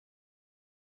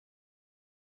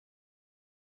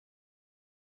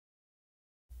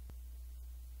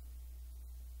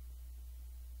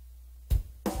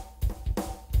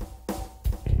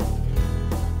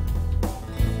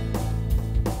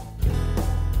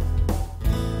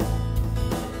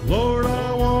Lord,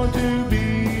 I want to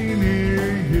be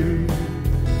near you.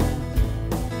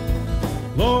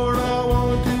 Lord, I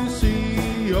want to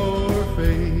see your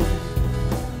face.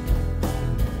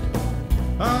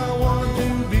 I want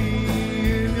to be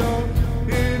in your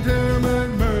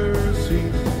intimate mercy.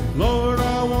 Lord,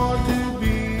 I want to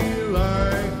be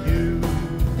like you.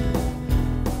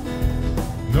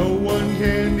 No one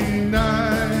can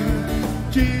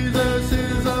deny Jesus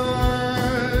is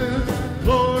alive.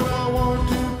 Lord, I want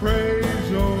to praise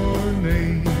your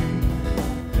name.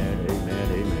 Amen,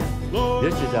 amen, amen. Lord,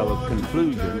 This is I our want to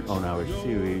conclusion touch on our your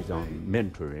series on face.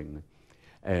 mentoring.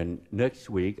 And next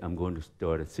week, I'm going to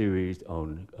start a series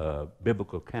on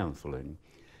biblical counseling.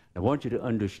 I want you to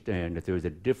understand that there is a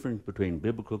difference between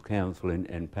biblical counseling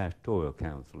and pastoral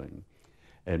counseling.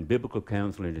 And biblical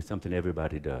counseling is something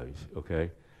everybody does,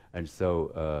 okay? And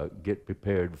so get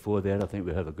prepared before that. I think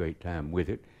we'll have a great time with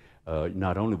it.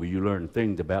 Not only will you learn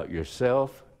things about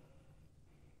yourself,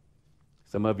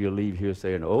 some of you leave here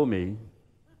saying, oh, me.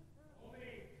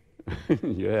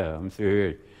 Yeah, I'm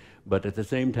serious. But at the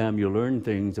same time, you learn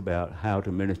things about how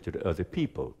to minister to other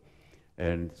people.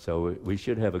 And so we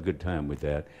should have a good time with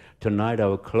that. Tonight,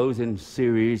 our closing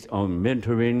series on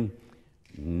mentoring.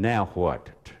 Now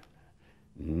what?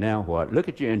 Now what? Look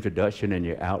at your introduction and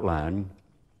your outline.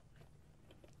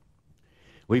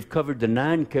 We've covered the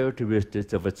 9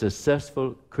 characteristics of a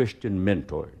successful Christian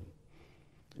mentor.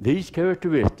 These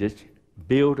characteristics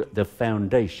build the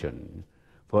foundation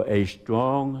for a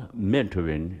strong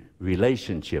mentoring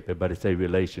relationship. Everybody say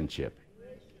relationship.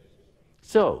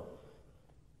 So,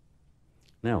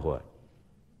 now what?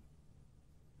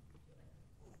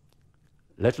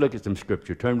 Let's look at some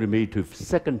scripture. Turn with me to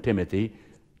 2 Timothy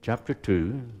chapter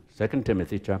 2, 2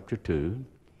 Timothy chapter 2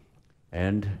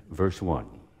 and verse 1.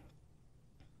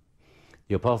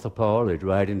 The Apostle Paul is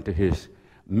writing to his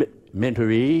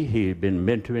mentoree. He had been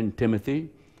mentoring Timothy.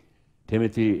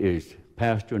 Timothy is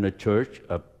pastoring a church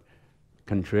of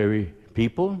contrary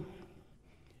people,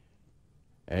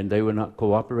 and they were not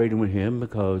cooperating with him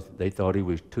because they thought he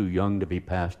was too young to be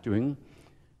pastoring,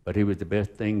 but he was the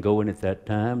best thing going at that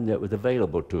time that was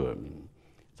available to him.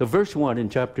 So verse 1 in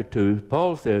chapter 2,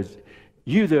 Paul says,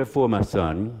 "You therefore, my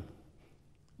son,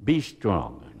 be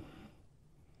strong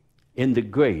in the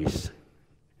grace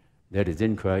that is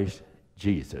in Christ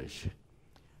Jesus."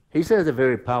 He says a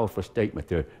very powerful statement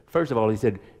there. First of all, he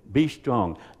said, be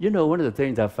strong. You know, one of the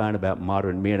things I find about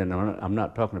modern men, and I'm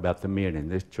not talking about the men in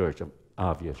this church,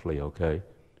 obviously, okay?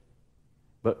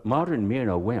 But modern men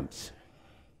are wimps.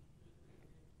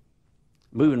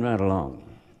 Moving right along.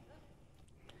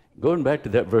 Going back to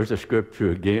that verse of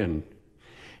scripture again.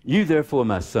 You therefore,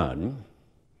 my son,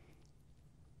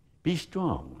 be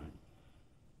strong.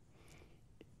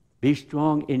 Be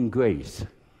strong in grace.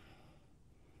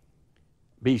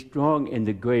 Be strong in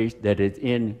the grace that is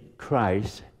in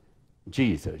Christ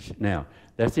Jesus. Now,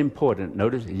 that's important.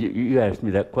 Notice, you asked me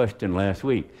that question last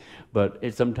week. But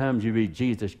sometimes you read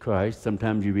Jesus Christ,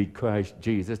 sometimes you read Christ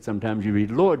Jesus, sometimes you read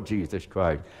Lord Jesus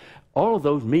Christ. All of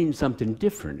those mean something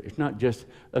different. It's not just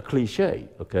a cliche,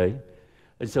 okay?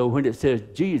 And so when it says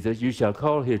Jesus, you shall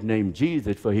call his name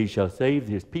Jesus, for he shall save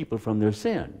his people from their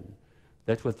sin.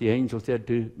 That's what the angel said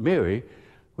to Mary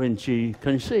when she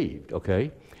conceived,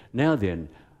 okay? Now then,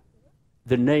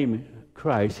 the name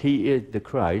Christ, he is the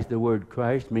Christ. The word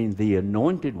Christ means the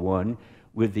anointed one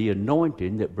with the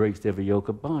anointing that breaks every yoke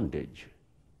of bondage.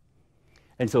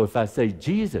 And so if I say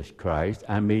Jesus Christ,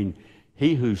 I mean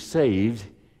he who saves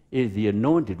is the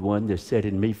anointed one that's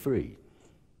setting me free.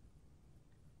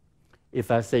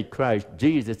 If I say Christ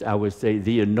Jesus, I would say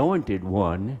the anointed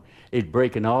one is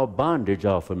breaking all bondage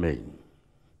off of me.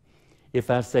 If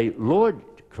I say Lord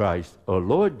Christ or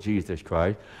Lord Jesus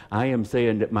Christ, I am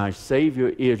saying that my Savior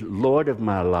is Lord of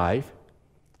my life.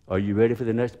 Are you ready for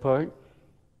the next part?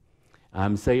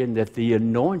 I'm saying that the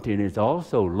anointing is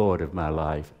also Lord of my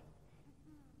life.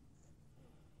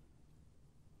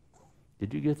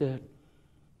 Did you get that?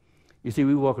 You see,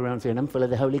 we walk around saying, I'm full of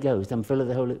the Holy Ghost. I'm full of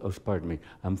the Holy Ghost. Oh, pardon me.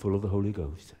 I'm full of the Holy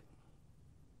Ghost.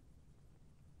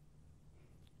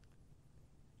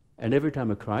 And every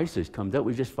time a crisis comes up,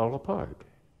 we just fall apart.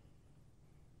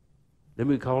 Then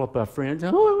we call up our friends,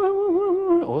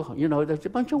 oh, you know, there's a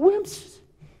bunch of wimps.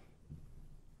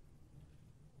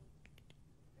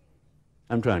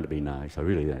 I'm trying to be nice, I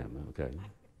really am, okay?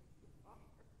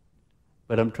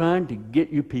 But I'm trying to get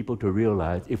you people to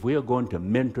realize if we are going to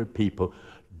mentor people,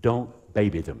 don't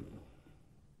baby them.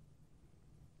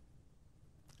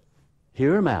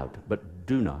 Hear them out, but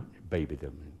do not baby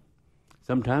them.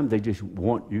 Sometimes they just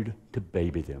want you to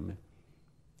baby them.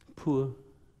 Poor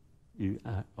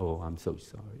Oh, I'm so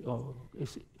sorry. Oh,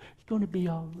 it's going to be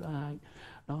all right.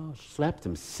 Oh, slap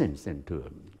some sense into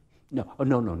him. No, oh,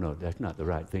 no, that's not the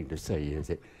right thing to say, is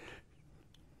it?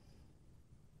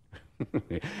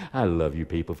 I love you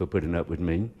people for putting up with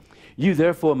me. You,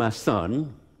 therefore, my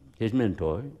son, his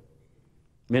mentee,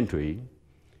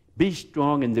 be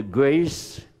strong in the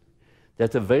grace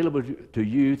that's available to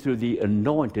you through the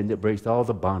anointing that breaks all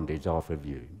the bondage off of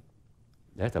you.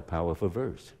 That's a powerful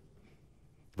verse.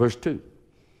 Verse 2.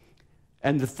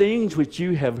 And the things which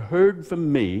you have heard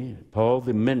from me, Paul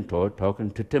the mentor talking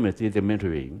to Timothy the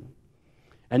mentee,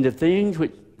 and the things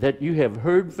that you have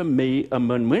heard from me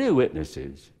among many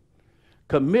witnesses,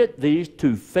 commit these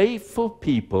to faithful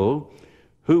people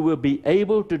who will be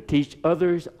able to teach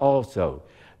others also.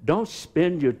 Don't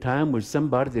spend your time with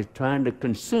somebody that's trying to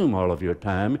consume all of your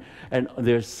time and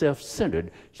they're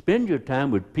self-centered. Spend your time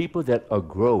with people that are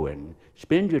growing.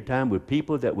 Spend your time with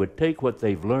people that would take what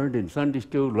they've learned in Sunday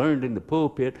school, learned in the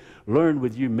pulpit, learned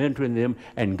with you mentoring them,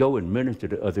 and go and minister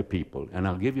to other people. And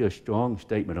I'll give you a strong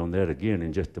statement on that again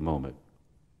in just a moment.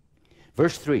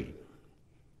 Verse 3.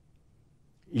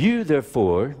 You,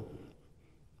 therefore,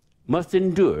 must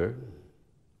endure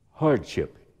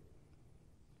hardship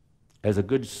as a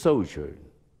good soldier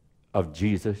of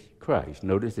Jesus Christ.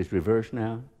 Notice it's reversed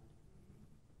now.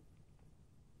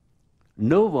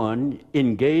 No one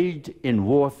engaged in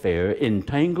warfare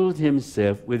entangles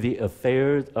himself with the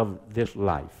affairs of this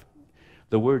life.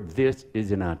 The word "this"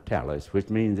 is in italics, which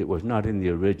means it was not in the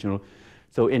original.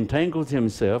 So entangles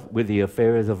himself with the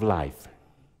affairs of life,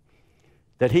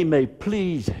 that he may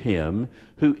please him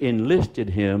who enlisted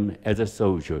him as a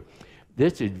soldier.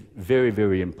 This is very,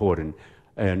 very important.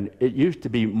 And it used to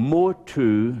be more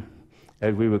true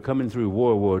as we were coming through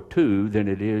World War II than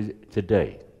it is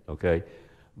today, okay?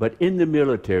 But in the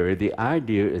military, the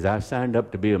idea is I signed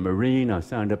up to be a Marine, I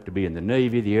signed up to be in the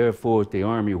Navy, the Air Force, the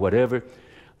Army, whatever.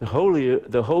 The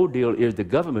whole deal is the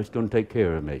government's going to take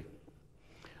care of me.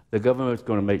 The government's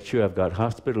going to make sure I've got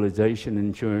hospitalization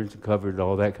insurance covered,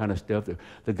 all that kind of stuff.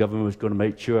 The government's going to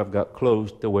make sure I've got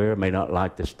clothes to wear. I may not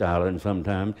like the styling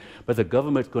sometimes, but the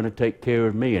government's going to take care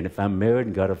of me. And if I'm married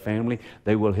and got a family,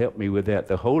 they will help me with that.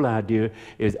 The whole idea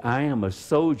is I am a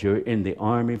soldier in the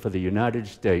Army for the United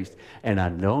States, and I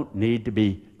don't need to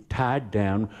be tied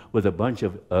down with a bunch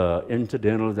of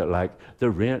incidentals that like the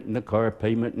rent and the car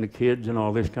payment and the kids and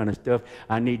all this kind of stuff.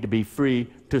 I need to be free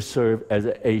to serve as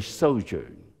a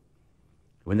soldier.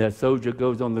 When that soldier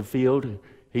goes on the field,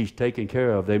 he's taken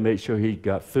care of. They make sure he's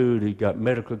got food, he's got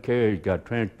medical care, he's got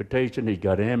transportation, he's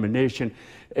got ammunition,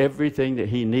 everything that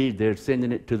he needs. They're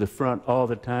sending it to the front all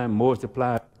the time. More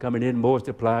supplies coming in, more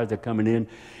supplies are coming in.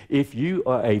 If you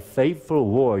are a faithful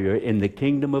warrior in the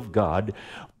kingdom of God,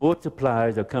 more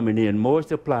supplies are coming in, more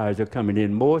supplies are coming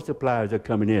in, more supplies are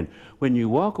coming in. When you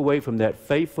walk away from that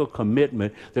faithful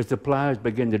commitment, the supplies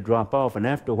begin to drop off, and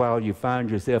after a while you find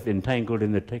yourself entangled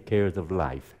in the cares of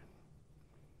life.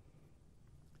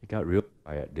 It got real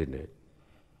quiet, didn't it?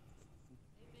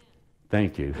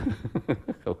 Thank you.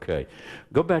 Okay.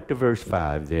 Go back to verse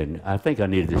 5 then. I think I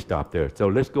needed to stop there. So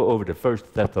let's go over to 1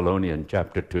 Thessalonians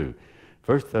chapter 2.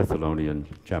 1 Thessalonians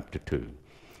chapter 2.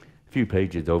 A few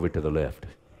pages over to the left.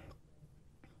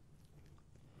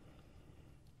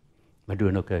 Am I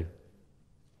doing okay?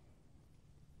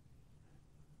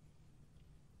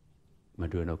 Am I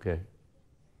doing okay?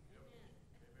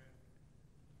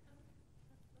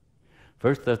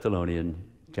 1 Thessalonians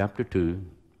chapter 2,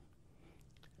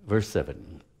 verse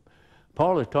 7.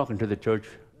 Paul is talking to the church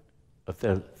of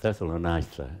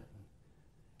Thessalonica,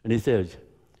 and he says,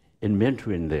 in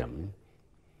mentoring them,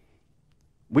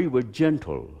 we were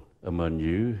gentle among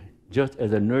you, just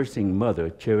as a nursing mother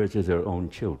cherishes her own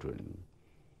children,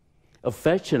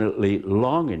 affectionately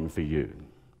longing for you.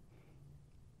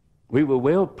 We were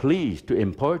well pleased to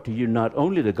impart to you not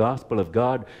only the gospel of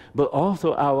God, but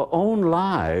also our own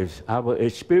lives, our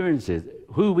experiences,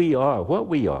 who we are, what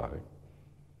we are,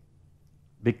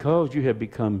 because you have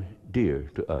become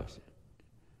dear to us.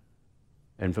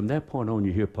 And from that point on,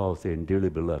 you hear Paul saying, dearly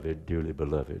beloved, dearly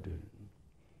beloved.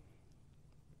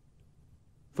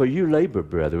 For you labor,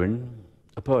 brethren,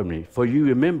 for you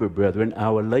remember, brethren,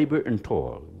 our labor and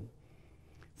toil,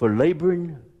 for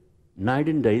laboring night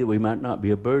and day that we might not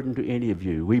be a burden to any of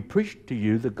you. We preach to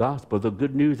you the gospel, the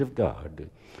good news of God.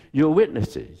 Your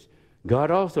witnesses, God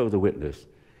also the witness,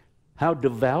 how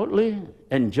devoutly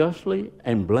and justly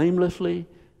and blamelessly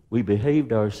we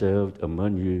behaved ourselves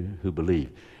among you who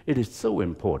believe. It is so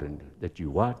important that you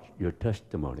watch your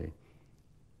testimony,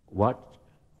 watch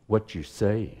what you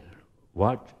say,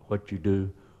 watch what you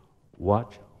do,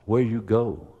 watch where you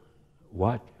go,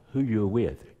 watch who you're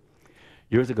with.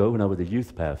 Years ago, when I was a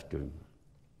youth pastor,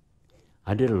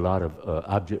 I did a lot of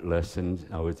object lessons.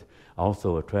 I was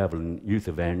also a traveling youth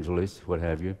evangelist, what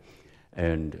have you.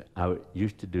 And I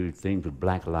used to do things with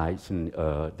black lights, and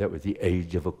that was the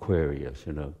age of Aquarius,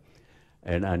 you know.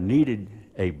 And I needed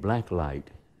a black light,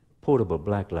 portable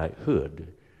black light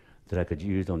hood that I could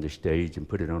use on the stage and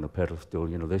put it on a pedestal,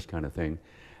 you know, this kind of thing.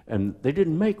 And they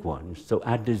didn't make one, so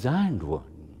I designed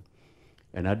one.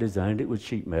 And I designed it with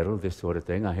sheet metal, this sort of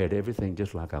thing. I had everything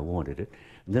just like I wanted it.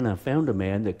 And then I found a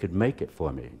man that could make it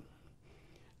for me.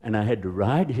 And I had to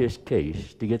ride his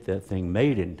case to get that thing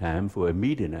made in time for a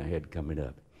meeting I had coming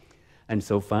up. And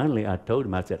so finally I told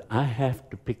him, I said, I have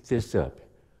to pick this up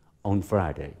on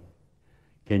Friday.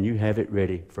 Can you have it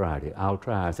ready Friday? I'll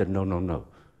try. I said, no, no, no.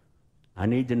 I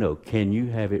need to know, can you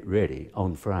have it ready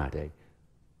on Friday?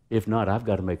 If not, I've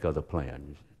got to make other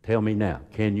plans. Tell me now,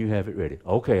 can you have it ready?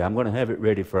 Okay, I'm going to have it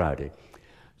ready Friday.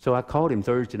 So I called him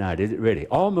Thursday night. Is it ready?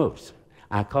 Almost.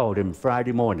 I called him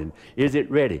Friday morning. Is it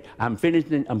ready? I'm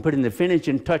putting the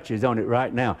finishing touches on it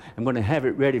right now. I'm going to have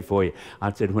it ready for you.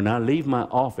 I said, when I leave my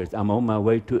office, I'm on my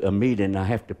way to a meeting. I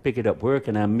have to pick it up. Where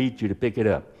can I meet you to pick it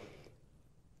up?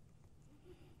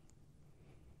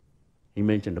 He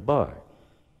mentioned a bar.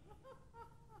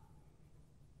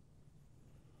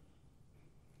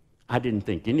 I didn't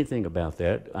think anything about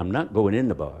that. I'm not going in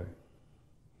the bar.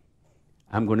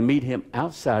 I'm going to meet him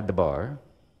outside the bar,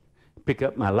 pick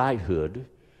up my light hood,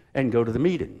 and go to the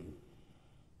meeting.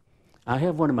 I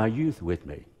have one of my youth with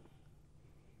me.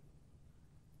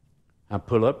 I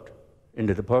pull up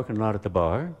into the parking lot at the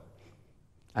bar.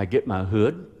 I get my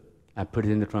hood. I put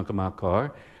it in the trunk of my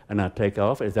car, and I take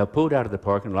off. As I pulled out of the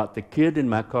parking lot, the kid in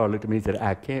my car looked at me and said,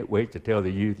 I can't wait to tell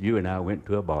the youth you and I went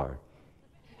to a bar.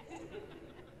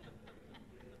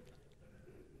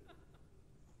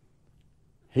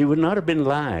 He would not have been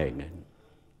lying.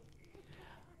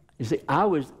 You see, I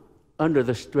was under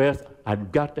the stress.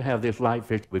 I've got to have this light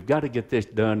fixed. We've got to get this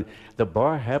done. The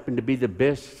bar happened to be the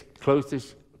best,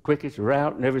 closest, quickest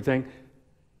route and everything.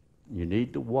 You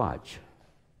need to watch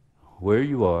where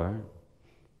you are,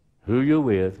 who you're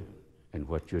with, and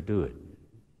what you're doing.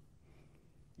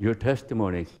 Your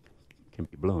testimony can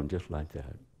be blown just like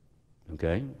that.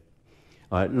 Okay?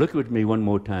 All right, look with me one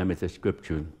more time at the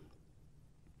scripture.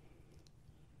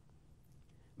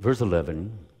 Verse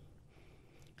 11,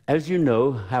 as you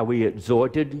know how we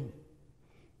exhorted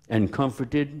and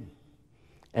comforted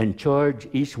and charged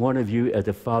each one of you as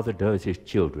a father does his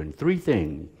children. Three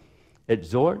things: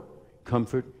 exhort,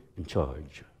 comfort, and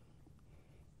charge.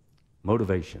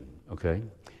 Motivation, okay?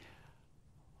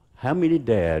 How many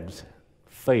dads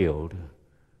failed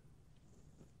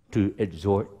to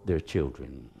exhort their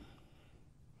children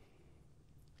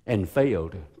and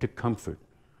failed to comfort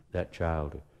that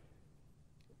child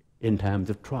in times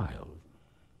of trial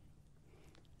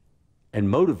and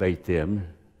motivate them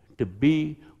to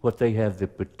be what they have the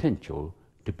potential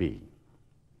to be?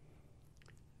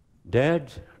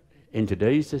 Dads in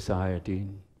today's society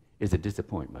is a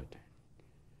disappointment.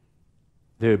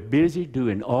 They're busy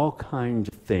doing all kinds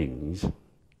of things,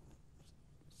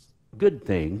 good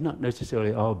things, not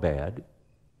necessarily all bad,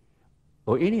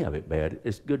 or any of it bad.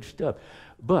 It's good stuff.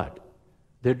 But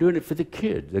they're doing it for the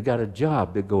kids. They've got a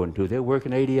job they're going to. They're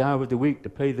working 80 hours a week to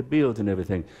pay the bills and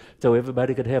everything. So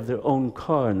everybody could have their own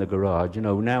car in the garage. You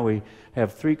know, now we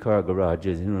have 3-car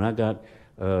garages. And when I got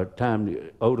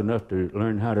old enough to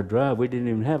learn how to drive, we didn't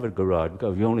even have a garage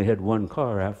because we only had one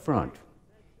car out front.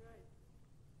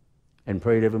 And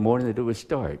prayed every morning that it would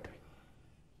start.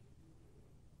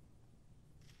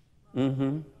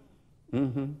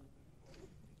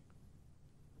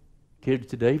 Kids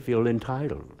today feel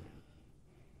entitled.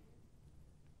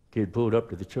 Kid pulled up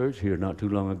to the church here not too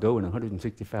long ago in a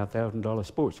 $165,000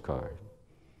 sports car.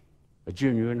 A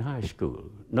junior in high school.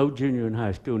 No junior in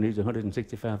high school needs a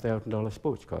 $165,000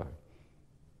 sports car.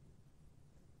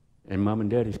 And mom and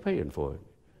daddy's paying for it.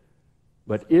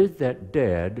 But is that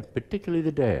dad, particularly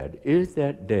the dad, is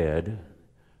that dad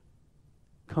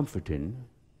comforting,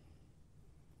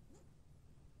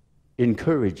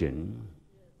 encouraging,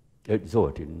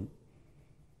 exhorting,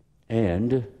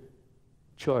 and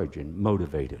charging,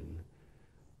 motivating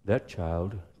that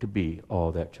child to be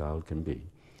all that child can be?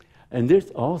 And this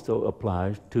also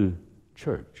applies to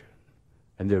church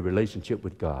and their relationship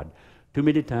with God. Too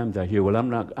many times I hear, well,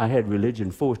 I had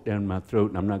religion forced down my throat,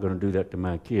 and I'm not going to do that to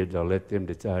my kids. I'll let them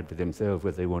decide for themselves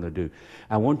what they want to do.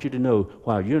 I want you to know,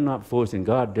 while you're not forcing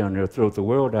God down their throat, the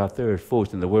world out there is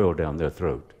forcing the world down their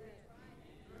throat.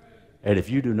 And if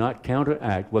you do not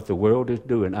counteract what the world is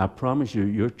doing, I promise you,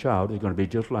 your child is going to be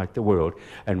just like the world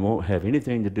and won't have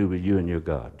anything to do with you and your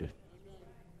God.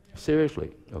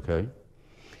 Seriously, okay?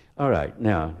 All right,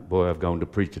 now, boy, I've gone to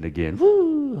preaching again.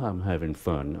 Woo, I'm having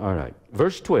fun. All right,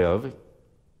 verse 12,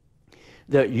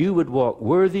 that you would walk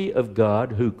worthy of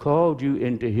God who called you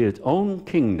into his own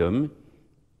kingdom.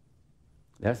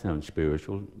 That sounds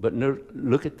spiritual, but no,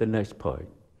 look at the next part.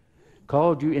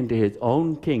 Called you into his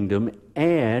own kingdom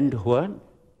and what?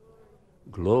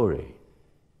 Glory.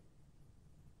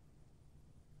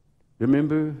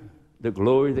 Remember the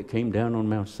glory that came down on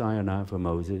Mount Sinai for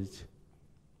Moses?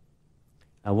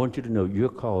 I want you to know you're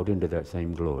called into that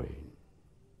same glory.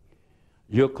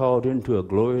 You're called into a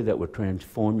glory that will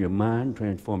transform your mind,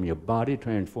 transform your body,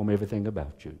 transform everything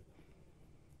about you.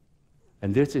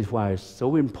 And this is why it's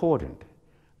so important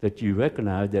that you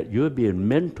recognize that you're being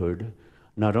mentored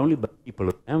not only by people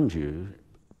around you,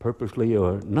 purposely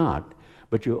or not,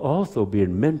 but you're also being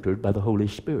mentored by the Holy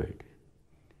Spirit.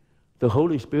 The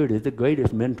Holy Spirit is the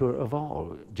greatest mentor of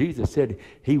all. Jesus said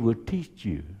he would teach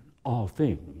you all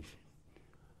things.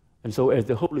 And so as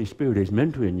the Holy Spirit is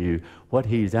mentoring you, what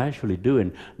he's actually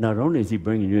doing, not only is he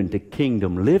bringing you into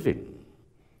kingdom living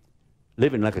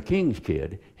like a king's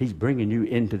kid, he's bringing you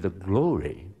into the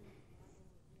glory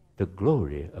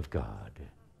of God.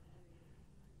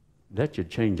 That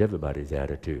should change everybody's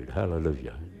attitude.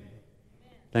 Hallelujah.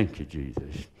 Thank you,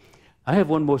 Jesus. I have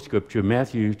one more scripture,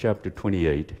 Matthew chapter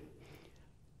 28.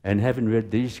 And having read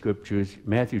these scriptures,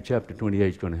 Matthew chapter 28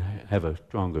 is going to have a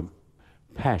stronger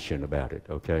passion about it,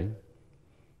 okay?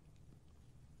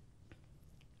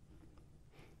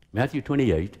 Matthew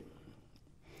 28,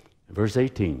 verse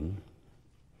 18.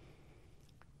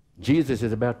 Jesus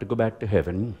is about to go back to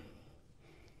heaven.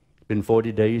 It's been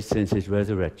 40 days since his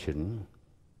resurrection.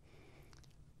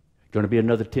 It's going to be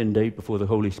another 10 days before the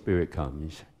Holy Spirit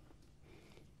comes.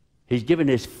 He's given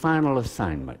his final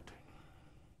assignment.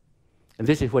 And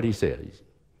this is what he says.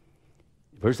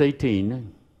 Verse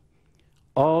 18,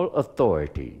 all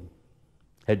authority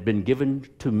had been given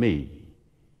to me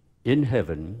in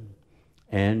heaven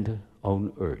and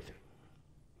on earth.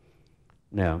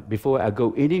 Now, before I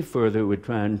go any further with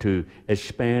trying to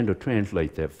expand or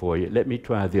translate that for you, let me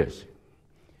try this.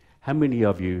 How many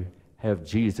of you have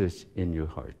Jesus in your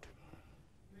heart?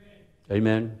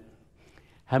 Amen?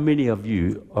 How many of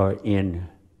you are in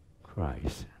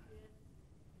Christ?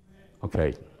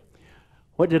 Okay.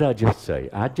 What did I just say?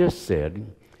 I just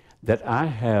said that I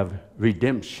have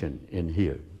redemption in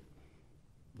here,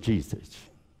 Jesus.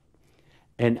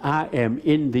 And I am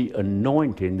in the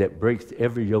anointing that breaks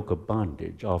every yoke of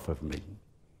bondage off of me.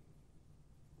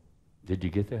 Did you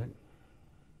get that?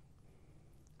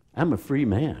 I'm a free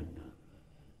man.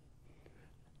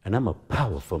 And I'm a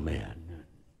powerful man.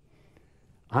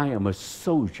 I am a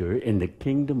soldier in the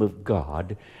kingdom of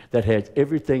God that has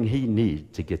everything he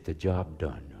needs to get the job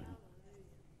done.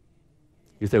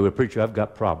 You say, well, preacher, I've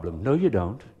got problems. No, you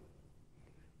don't.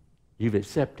 You've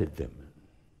accepted them.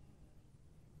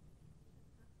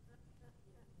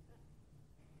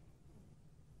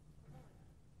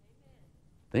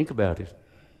 Think about it.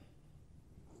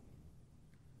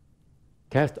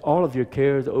 Cast all of your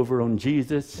cares over on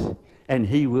Jesus, and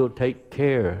he will take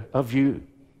care of you.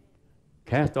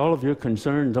 Cast all of your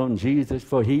concerns on Jesus,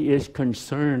 for he is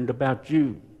concerned about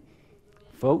you.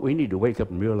 Folks, we need to wake up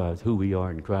and realize who we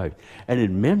are in Christ. And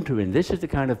in mentoring, this is the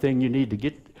kind of thing you need to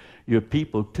get your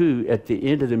people to at the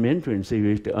end of the mentoring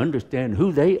series, to understand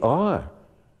who they are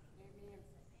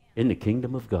in the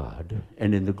kingdom of God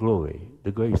and in the glory,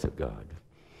 the grace of God.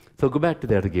 So go back to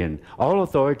that again. All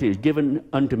authority is given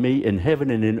unto me in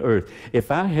heaven and in earth. If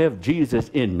I have Jesus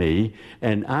in me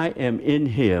and I am in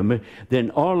him, then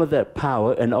all of that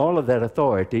power and all of that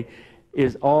authority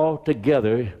is all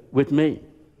together with me.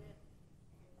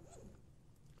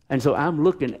 And so I'm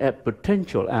looking at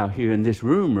potential out here in this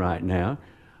room right now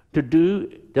to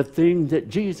do the things that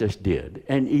Jesus did,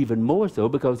 and even more so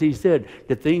because he said,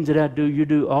 the things that I do, you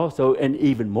do also, and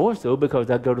even more so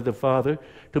because I go to the Father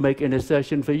to make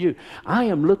intercession for you. I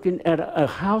am looking at a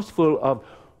house full of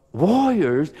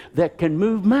warriors that can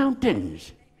move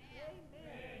mountains.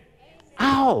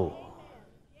 Ow!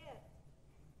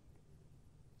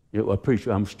 You know,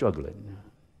 preacher, I'm struggling.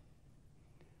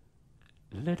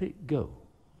 Let it go.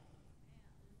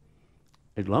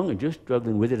 As long as you're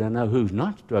struggling with it, I know who's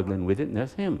not struggling with it, and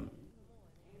that's him.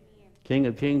 King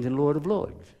of kings and Lord of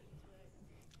lords.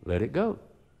 Let it go.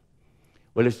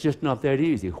 Well, it's just not that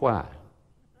easy. Why?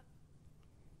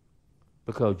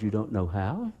 Because you don't know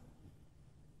how?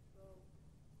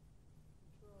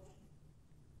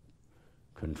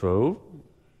 Control.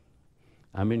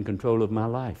 I'm in control of my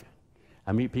life.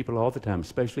 I meet people all the time,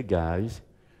 especially guys.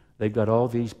 They've got all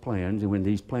these plans, and when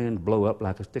these plans blow up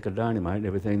like a stick of dynamite and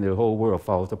everything, the whole world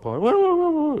falls apart.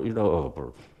 You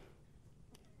know,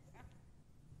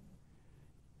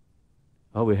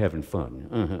 Oh, we're having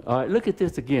fun. All right, look at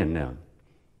this again now.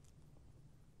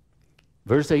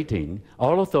 Verse 18,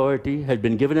 all authority has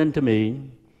been given unto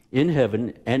me in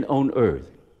heaven and on earth.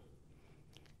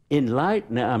 In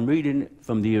light, now I'm reading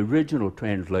from the original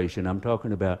translation. I'm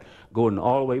talking about going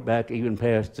all the way back even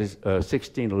past this,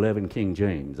 1611 King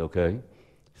James, okay?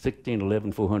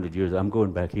 1611, 400 years. I'm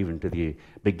going back even to the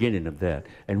beginning of that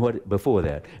and what before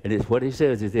that. And it's what he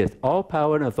says is this: all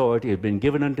power and authority has been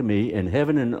given unto me in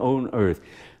heaven and on earth.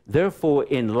 Therefore,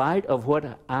 in light of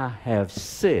what I have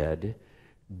said,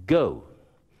 go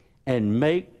and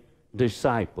make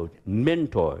disciples,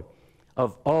 mentor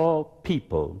of all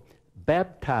people,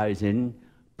 baptizing,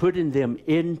 putting them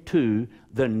into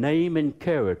the name and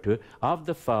character of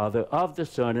the Father, of the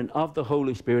Son, and of the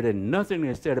Holy Spirit, and nothing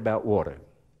is said about water.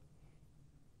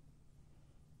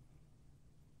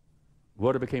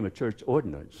 Water became a church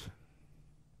ordinance.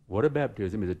 Water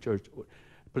baptism is a church.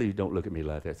 Please don't look at me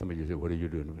like that. Some of you say, what are you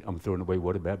doing? I'm throwing away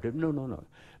water baptism. No, no, no.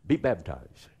 Be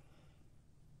baptized.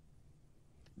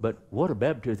 But water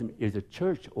baptism is a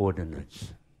church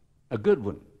ordinance, a good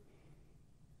one.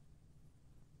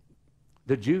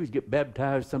 The Jews get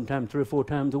baptized sometimes 3 or 4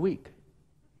 times a week.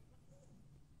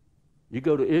 You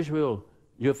go to Israel,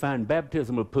 you'll find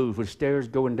baptismal pools with stairs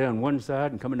going down one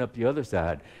side and coming up the other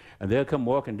side. And they'll come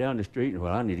walking down the street and,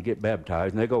 well, I need to get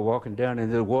baptized. And they go walking down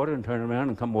into the water and turn around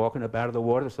and come walking up out of the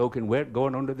water, soaking wet,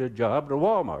 going on to their job to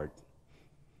Walmart.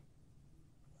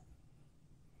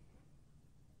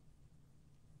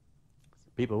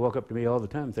 People walk up to me all the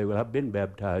time and say, well, I've been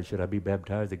baptized. Should I be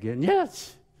baptized again?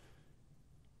 Yes.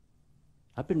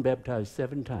 I've been baptized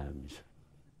 7 times.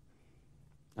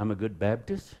 I'm a good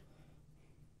Baptist.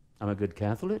 I'm a good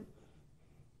Catholic.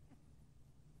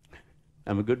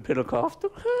 I'm a good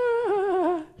Pentecostal.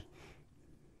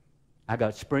 I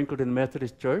got sprinkled in the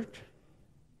Methodist Church.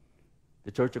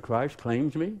 The Church of Christ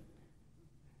claims me.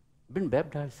 I've been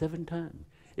baptized 7 times.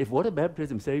 If water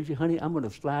baptism saves you, honey, I'm going to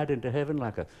slide into heaven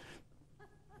like a...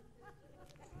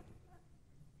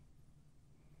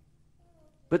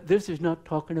 But this is not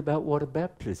talking about water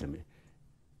baptism.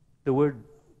 The word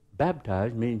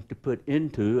baptize means to put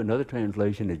into, another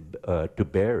translation is to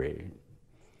bury.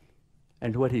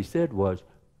 And what he said was,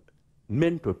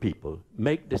 mentor people,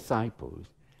 make disciples,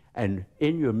 and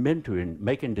in your mentoring,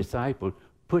 making disciples,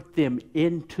 put them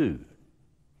into,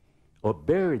 or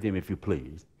bury them if you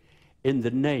please, in the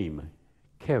name,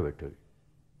 character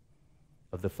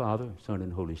of the Father, Son,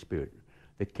 and Holy Spirit.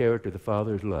 The character of the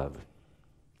Father is love.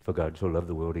 For God so loved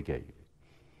the world he gave.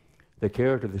 The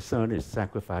character of the Son is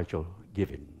sacrificial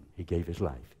giving. He gave his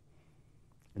life.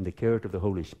 And the character of the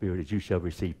Holy Spirit is you shall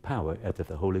receive power after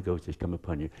the Holy Ghost has come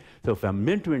upon you. So if I'm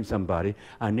mentoring somebody,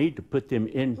 I need to put them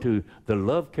into the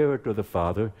love character of the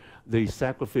Father, the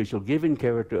sacrificial giving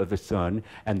character of the Son,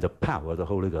 and the power of the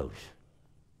Holy Ghost.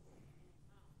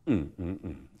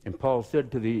 And Paul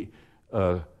said to the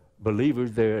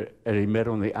believers there, and he met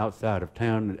on the outside of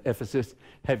town in Ephesus,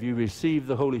 have you received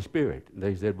the Holy Spirit? And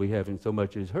they said, we haven't so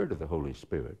much as heard of the Holy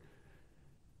Spirit.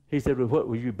 He said, well, what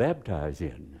were you baptized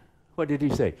in? What did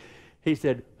he say? He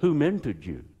said, who mentored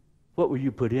you? What were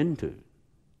you put into?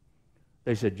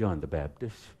 They said, John the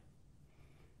Baptist.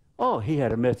 Oh, he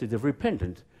had a message of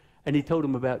repentance, and he told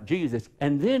them about Jesus,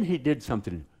 and then he did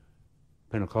something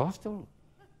Pentecostal.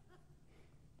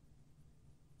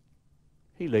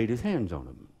 He laid his hands on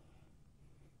them.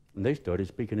 And they started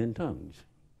speaking in tongues.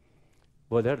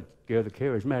 Boy, that would scare the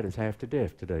charismatics half to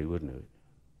death today, wouldn't it?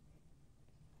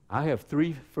 I have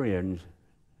 3 friends.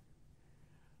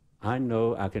 I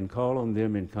know I can call on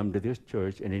them and come to this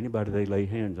church, and anybody they lay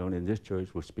hands on in this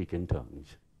church will speak in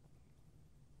tongues.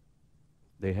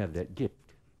 They have that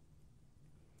gift.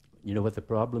 You know what the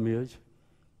problem is?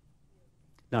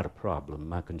 Not a problem,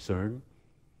 my concern.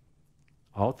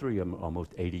 All 3 of them are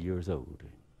almost 80 years old.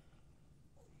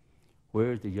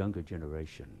 Where's the younger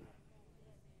generation?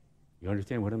 You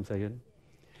understand what I'm saying?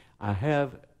 I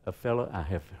have a fellow I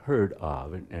have heard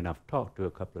of, and I've talked to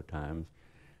a couple of times.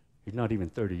 He's not even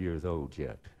 30 years old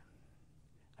yet.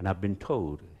 And I've been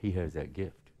told he has that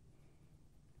gift.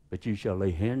 But you shall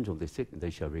lay hands on the sick and they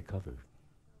shall recover.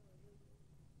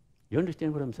 You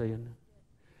understand what I'm saying?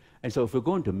 And so if we're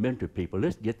going to mentor people,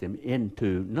 let's get them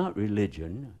into not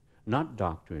religion, not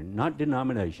doctrine, not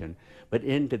denomination, but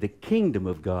into the kingdom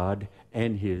of God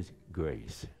and his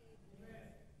grace.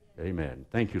 Amen.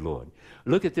 Thank you, Lord.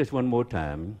 Look at this one more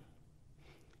time.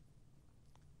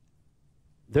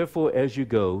 Therefore, as you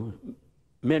go,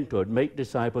 mentor, make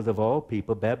disciples of all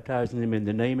people, baptizing them in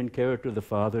the name and character of the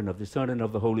Father and of the Son and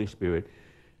of the Holy Spirit,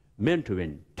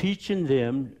 mentoring, teaching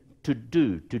them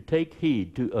to take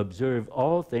heed, to observe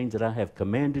all things that I have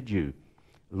commanded you.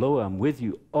 Lo, I'm with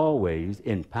you always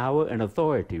in power and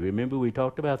authority. Remember we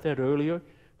talked about that earlier?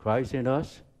 Christ in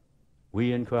us,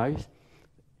 we in Christ.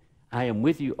 I am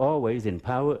with you always in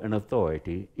power and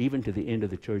authority, even to the end of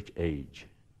the church age.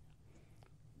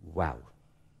 Wow.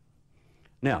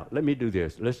 Now, let me do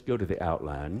this. Let's go to the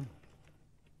outline.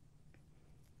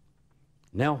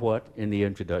 Now what in the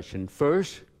introduction?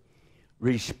 First,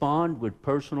 respond with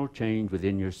personal change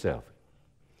within yourself.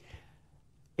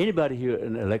 Anybody here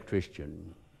an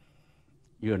electrician?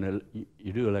 You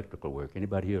do electrical work.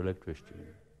 Anybody here electrician?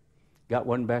 Got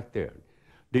one back there.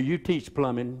 Do you teach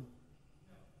plumbing?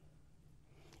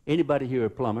 Anybody here a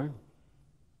plumber?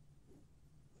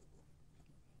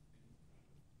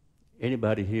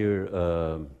 Anybody here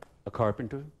a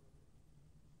carpenter?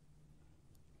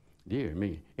 Dear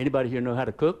me. Anybody here know how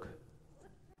to cook?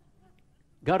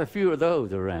 Got a few of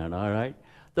those around, all right?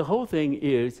 The whole thing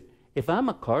is, if I'm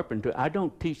a carpenter, I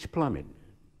don't teach plumbing.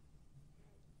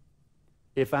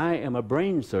 If I am a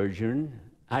brain surgeon,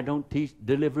 I don't teach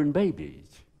delivering babies.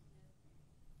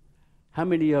 How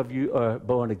many of you are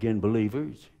born-again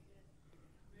believers?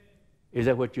 Is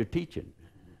that what you're teaching?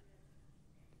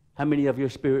 How many of you are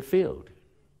spirit-filled?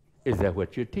 Is that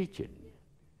what you're teaching?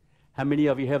 How many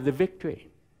of you have the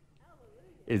victory?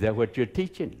 Is that what you're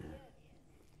teaching?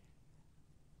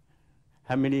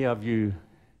 How many of you,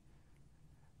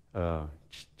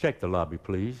 check the lobby,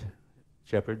 please,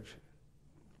 shepherds.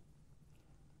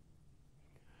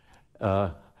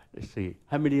 Let's see,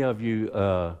 how many of you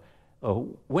are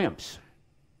wimps?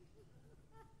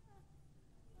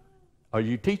 Are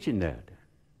you teaching that?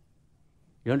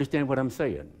 You understand what I'm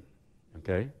saying?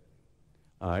 Okay?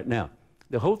 All right, now,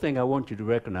 the whole thing I want you to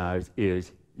recognize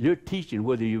is you're teaching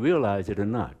whether you realize it or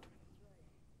not.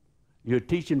 You're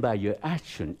teaching by your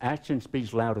action. Action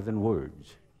speaks louder than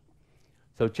words.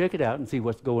 So check it out and see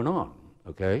what's going on,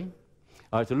 okay?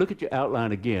 All right, so look at your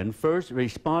outline again. First,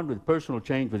 respond with personal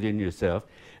change within yourself.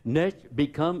 Next,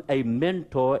 become a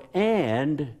mentor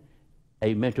and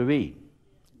a mentoree.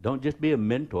 Don't just be a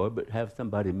mentor, but have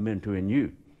somebody mentoring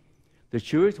you. The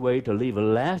surest way to leave a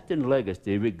lasting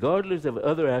legacy, regardless of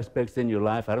other aspects in your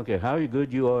life, I don't care how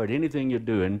good you are at anything you're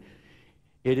doing,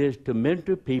 it is to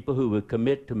mentor people who will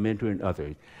commit to mentoring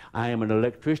others. I am an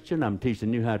electrician. I'm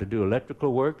teaching you how to do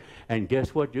electrical work. And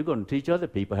guess what? You're going to teach other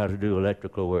people how to do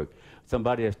electrical work.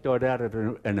 Somebody that started out as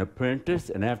an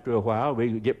apprentice, and after a while,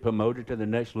 we get promoted to the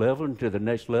next level, and to the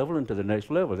next level, and to the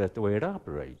next level. That's the way it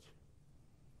operates.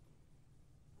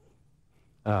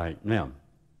 All right, now,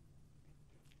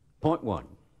 point one.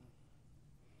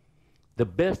 The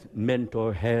best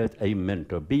mentor has a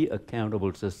mentor. Be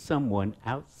accountable to someone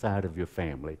outside of your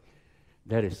family.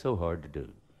 That is so hard to do.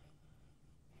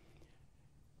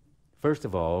 First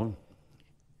of all,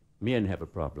 men have a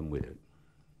problem with it.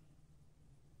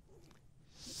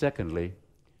 Secondly,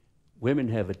 women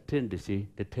have a tendency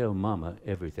to tell mama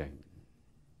everything.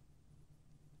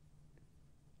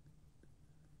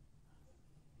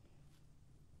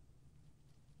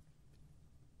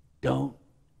 Don't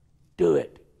do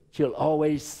it. She'll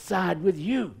always side with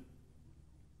you.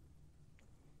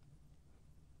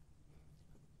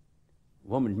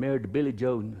 Woman's married to Billy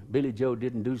Joe, and Billy Joe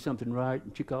didn't do something right,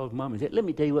 and she calls mom and said, let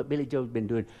me tell you what Billy Joe's been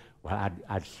doing. Well,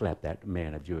 I'd slap that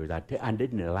man of yours. I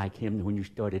didn't like him when you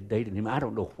started dating him. I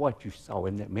don't know what you saw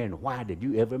in that man. Why did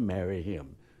you ever marry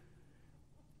him?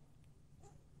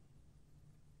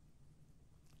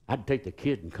 I'd take the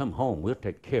kid and come home. We'll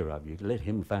take care of you. Let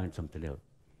him find something else.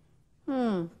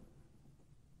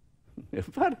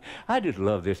 I just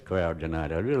love this crowd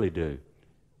tonight. I really do.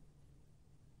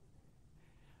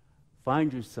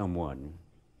 Find you someone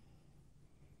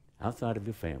outside of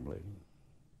your family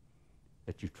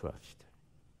that you trust.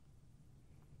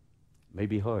 May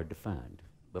be hard to find,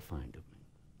 but find them.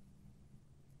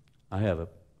 I have a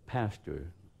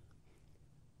pastor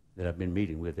that I've been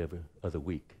meeting with every other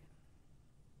week.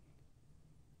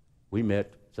 We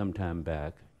met some time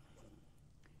back,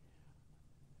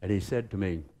 and he said to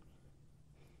me,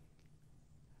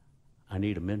 I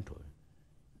need a mentor.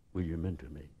 Will you mentor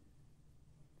me?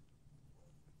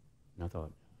 And I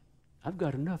thought, I've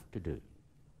got enough to do.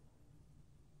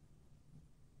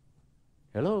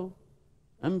 Hello,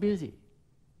 I'm busy.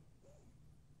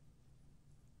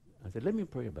 I said, let me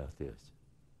pray about this.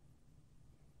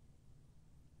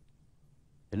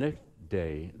 The next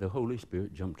day, the Holy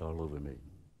Spirit jumped all over me.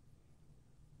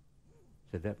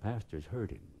 Said, that pastor's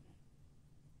hurting.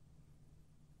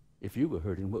 If you were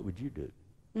hurting, what would you do?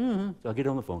 So I get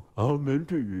on the phone. I'll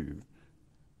mentor you.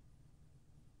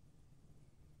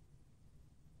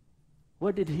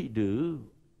 What did he do?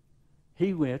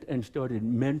 He went and started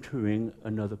mentoring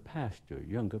another pastor,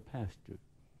 younger pastor.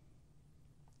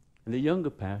 And the younger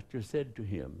pastor said to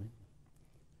him,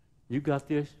 "You got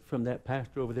this from that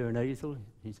pastor over there in Azle?"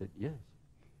 He said, "Yes."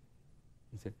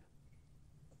 He said,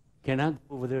 "Can I go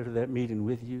over there to that meeting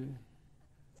with you?"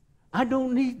 "I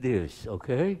don't need this,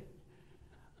 okay?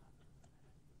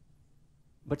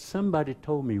 But somebody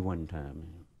told me one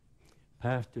time,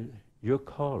 Pastor, your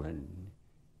calling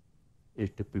is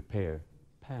to prepare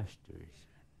pastors."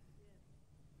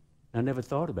 I never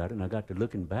thought about it, and I got to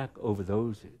looking back over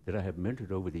those that I have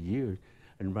mentored over the years,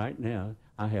 and right now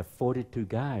I have 42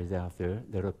 guys out there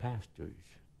that are pastors.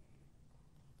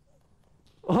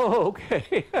 Oh,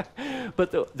 okay.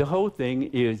 But the whole thing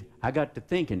is, I got to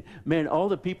thinking, man, all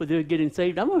the people that are getting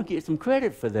saved, I'm going to get some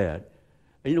credit for that.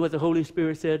 And you know what the Holy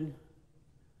Spirit said?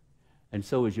 "And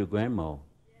so is your grandma.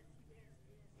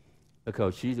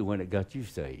 Because she's the one that got you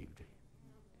saved.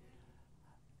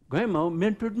 Grandma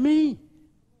mentored me."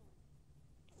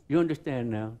 You understand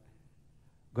now?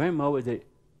 Grandma was a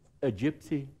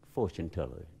gypsy fortune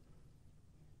teller.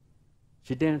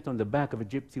 She danced on the back of a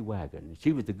gypsy wagon.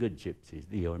 She was the good gypsies.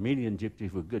 The Armenian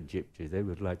gypsies were good gypsies. They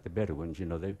were like the better ones. You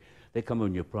know, they come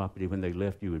on your property. When they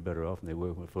left, you were better off than they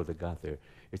were before they got there.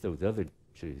 It's those other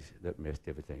gypsies that messed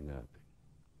everything up.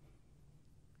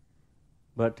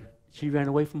 But she ran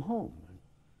away from home.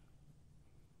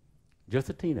 Just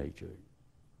a teenager.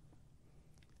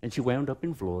 And she wound up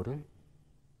in Florida.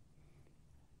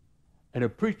 And a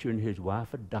preacher and his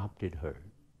wife adopted her.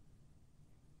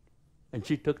 And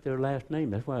she took their last name.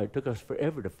 That's why it took us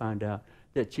forever to find out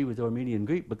that she was Armenian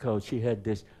Greek, because she had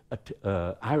this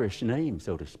Irish name,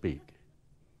 so to speak.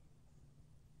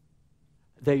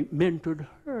 They mentored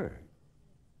her.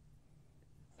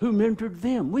 Who mentored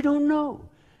them? We don't know.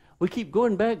 We keep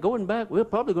going back. We're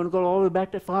probably going to go all the way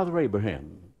back to Father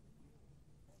Abraham.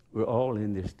 We're all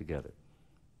in this together.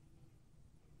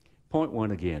 Point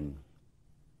one again.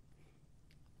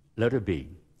 Letter B.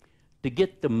 To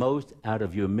get the most out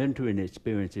of your mentoring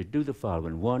experiences, do the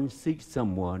following. 1, seek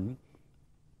someone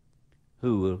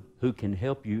who can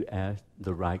help you ask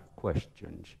the right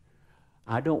questions.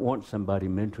 I don't want somebody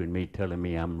mentoring me telling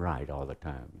me I'm right all the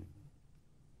time.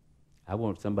 I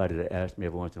want somebody to ask me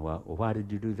every once in a while, "Well, why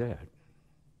did you do that?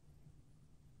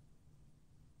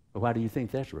 Or why do you think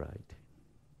that's right?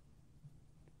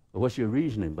 Or what's your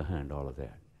reasoning behind all of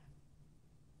that?"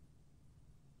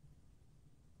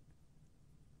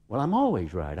 Well, I'm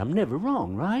always right. I'm never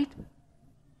wrong, right?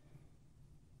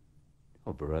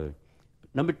 Oh, brother.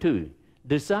 Number 2,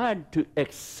 decide to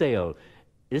excel.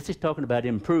 This is talking about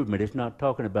improvement. It's not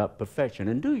talking about perfection.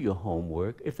 And do your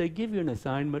homework. If they give you an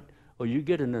assignment or you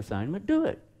get an assignment, do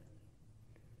it.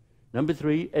 Number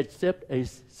 3, accept a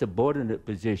subordinate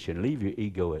position. Leave your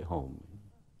ego at home.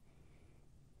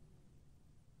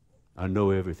 I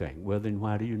know everything. Well, then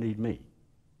why do you need me?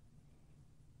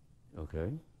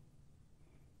 Okay?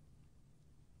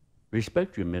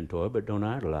 Respect your mentor, but don't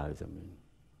idolize them.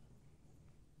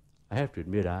 I have to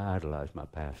admit, I idolized my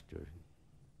pastor.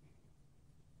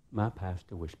 My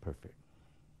pastor was perfect.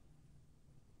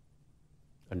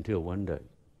 Until one day.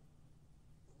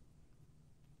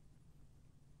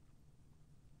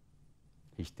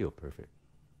 He's still perfect.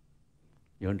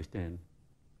 You understand?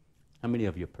 How many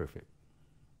of you are perfect?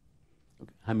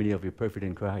 How many of you are perfect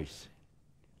in Christ?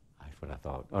 That's what I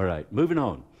thought. All right, moving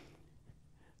on.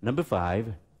 Number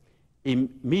 5,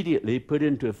 immediately put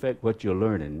into effect what you're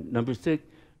learning. Number 6,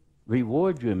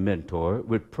 reward your mentor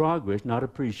with progress, not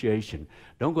appreciation.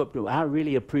 Don't go up to, "I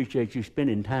really appreciate you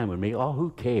spending time with me." Oh,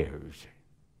 who cares?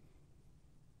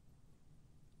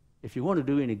 If you want to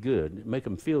do any good, make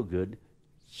them feel good,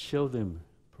 show them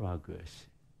progress.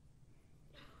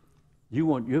 You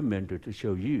want your mentor to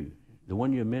show you. The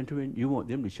one you're mentoring, you want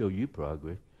them to show you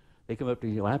progress. They come up to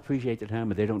you, "Well, I appreciate the time,"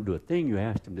 but they don't do a thing you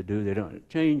asked them to do. They don't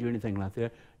change or anything like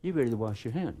that. You're ready to wash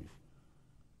your hands.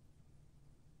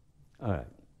 All right.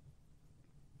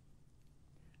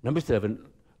 Number 7,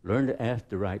 learn to ask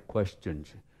the right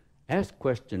questions. Ask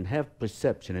questions, have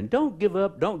perception, and don't give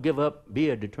up, be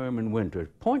a determined winner.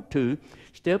 Point 2,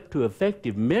 step to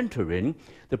effective mentoring.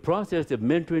 The process of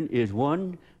mentoring is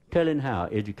 1, telling how,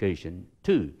 education.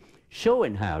 2,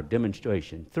 showing how,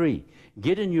 demonstration. 3,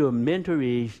 getting your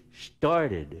mentorees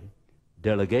started,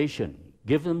 delegation.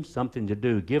 Give them something to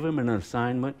do. Give them an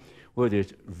assignment, whether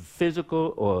it's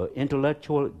physical or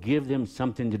intellectual, give them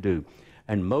something to do.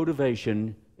 And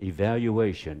motivation,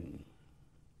 evaluation.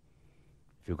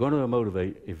 If you're going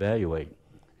to evaluate,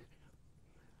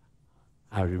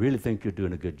 I really think you're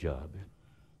doing a good job.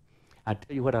 I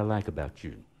tell you what I like about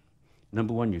you.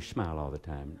 Number 1, you smile all the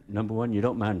time. Number 1, you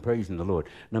don't mind praising the Lord.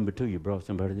 Number 2, you brought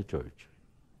somebody to church.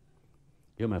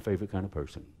 You're my favorite kind of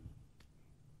person.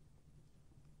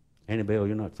 Annabelle,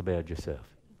 you're not so bad yourself.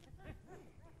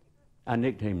 I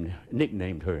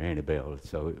nicknamed her Annabelle,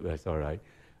 so that's all right.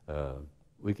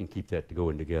 We can keep that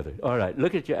going together. All right,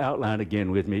 look at your outline again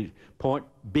with me. Point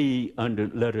B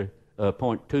under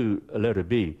point 2, letter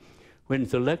B. When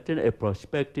selecting a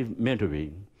prospective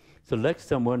mentoree, select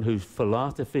someone whose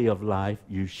philosophy of life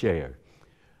you share.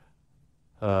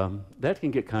 That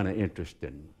can get kind of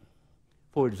interesting.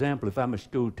 For example, if I'm a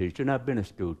school teacher, and I've been a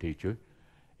school teacher,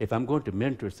 if I'm going to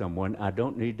mentor someone, I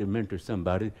don't need to mentor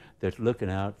somebody that's looking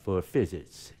out for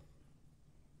physics.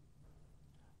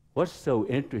 What's so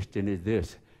interesting is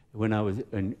this. When I was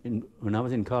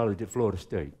in college at Florida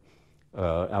State,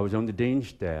 I was on the dean's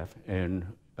staff, and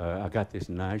I got this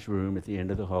nice room at the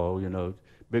end of the hall, you know,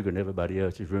 bigger than everybody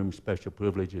else's room, special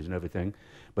privileges and everything,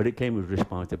 but it came with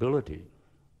responsibility.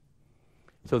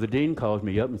 So the dean calls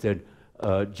me up and said,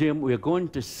 Jim, we're going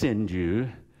to send you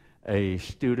a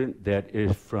student that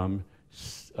is from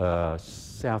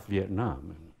South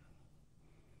Vietnam.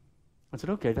 I said,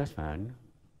 okay, that's fine.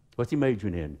 What's he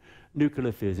majoring in?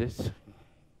 Nuclear physics.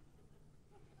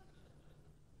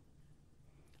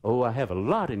 Oh, I have a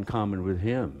lot in common with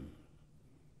him.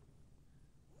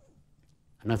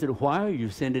 And I said, why are you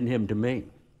sending him to me?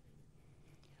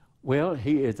 Well,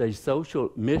 he is a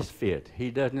social misfit. He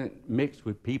doesn't mix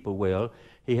with people well.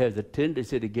 He has a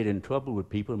tendency to get in trouble with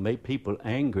people, make people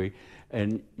angry,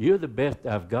 and you're the best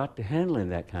I've got to handling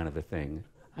that kind of a thing.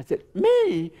 I said,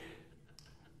 me?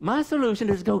 My solution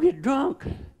is go get drunk.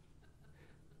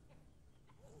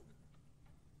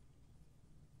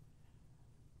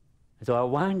 So I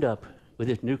wind up with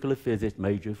this nuclear physics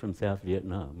major from South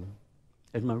Vietnam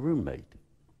as my roommate.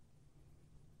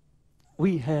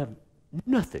 We have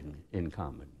nothing in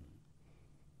common.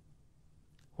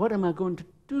 What am I going to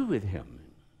do with him?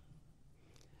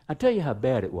 I'll tell you how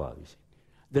bad it was.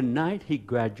 The night he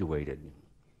graduated,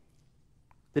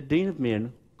 the dean of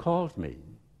men called me.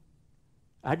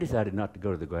 I decided not to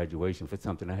go to the graduation for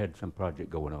something. I had some project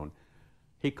going on.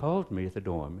 He called me at the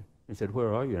dorm and said,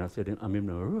 where are you? And I said, I'm in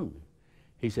my room.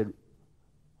 He said,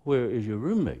 where is your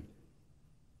roommate?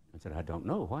 I said, I don't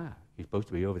know. Why? He's supposed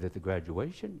to be over at the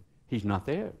graduation. He's not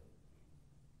there.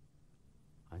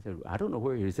 I said, I don't know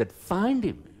where he is. He said, find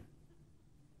him.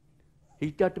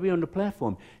 He's got to be on the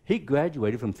platform. He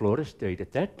graduated from Florida State.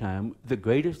 At that time, the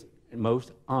greatest and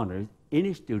most honors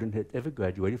any student had ever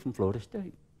graduated from Florida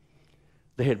State.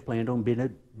 They had planned on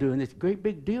doing this great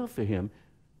big deal for him,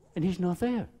 and he's not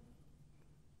there.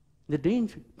 The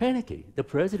dean's panicky. The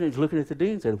president's looking at the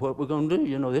dean and said, what we're going to do,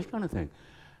 you know, this kind of thing.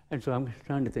 And so I'm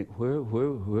trying to think, where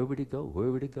would he go? Where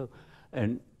would he go?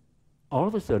 And all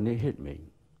of a sudden it hit me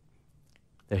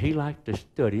that he liked to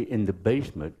study in the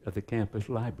basement of the campus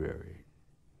library.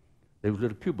 There was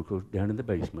little cubicles down in the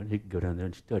basement. He could go down there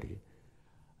and study.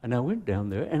 And I went down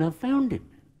there and I found him.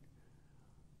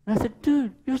 And I said,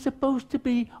 dude, you're supposed to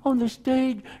be on the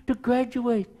stage to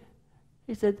graduate.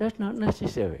 He said, that's not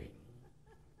necessary.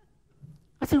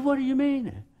 I said, what do you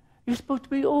mean? You're supposed to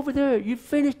be over there. You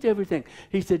finished everything.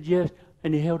 He said, yes.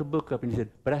 And he held a book up and he said,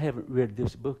 but I haven't read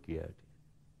this book yet.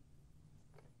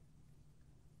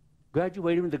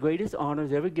 Graduated with the greatest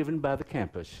honors ever given by the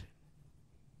campus.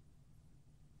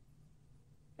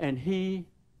 And he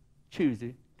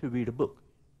chooses to read a book.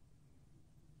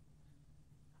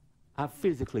 I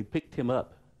physically picked him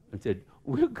up and said,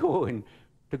 we're going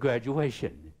to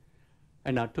graduation.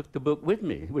 And I took the book with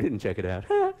me. We didn't check it out.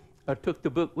 I took the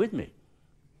book with me.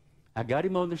 I got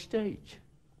him on the stage.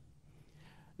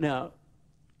 Now,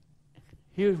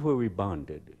 here's where we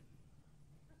bonded.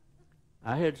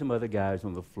 I had some other guys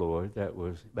on the floor that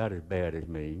was about as bad as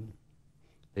me.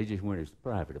 They just weren't as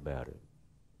private about it.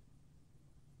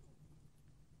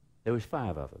 There was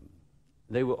 5 of them.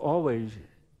 They were always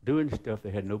doing stuff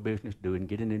they had no business doing,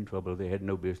 getting in trouble they had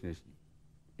no business,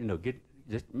 you know,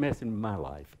 just messing with my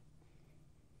life.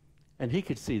 And he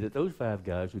could see that those 5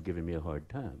 guys were giving me a hard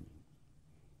time.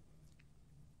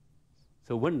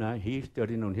 So one night, he's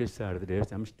studying on his side of the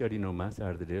desk, I'm studying on my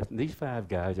side of the desk, and these 5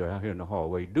 guys are out here in the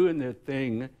hallway doing their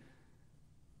thing.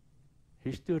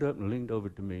 He stood up and leaned over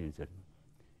to me and said,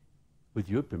 with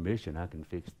your permission, I can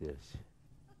fix this.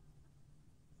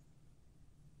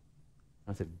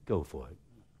 I said, go for it.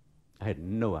 I had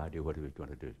no idea what he was going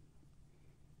to do.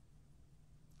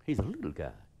 He's a little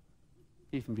guy.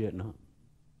 He's from Vietnam.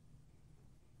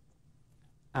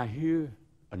 I hear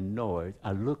a noise.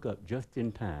 I look up just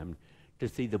in time to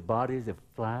see the bodies of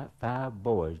 5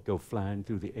 boys go flying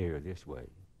through the air this way.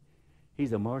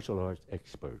 He's a martial arts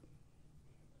expert.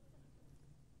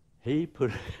 He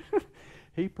put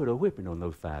a whipping on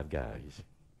those 5 guys.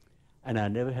 And I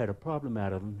never had a problem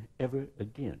out of them ever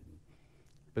again.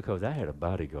 Because I had a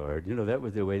bodyguard. You know, that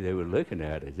was the way they were looking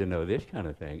at it. You know, this kind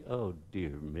of thing. Oh, dear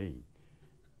me.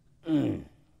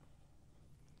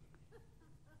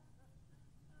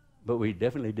 But we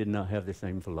definitely did not have the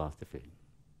same philosophy.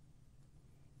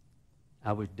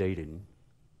 I was dating,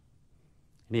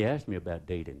 and he asked me about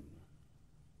dating.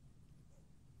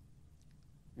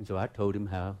 And so I told him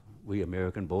how we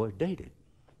American boys dated.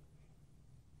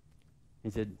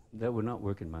 He said, that would not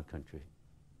work in my country.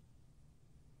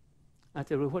 I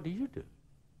said, well, what do you do?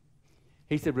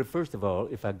 He said, well, first of all,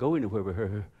 if I go anywhere with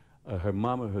her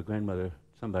mom or her grandmother,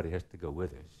 somebody has to go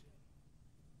with us.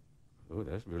 Oh,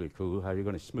 that's really cool. How are you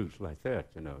going to smooch like that,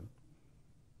 you know?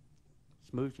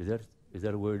 Smooch, is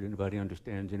that a word anybody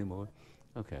understands anymore?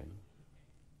 Okay.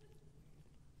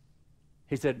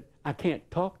 He said, I can't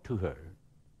talk to her.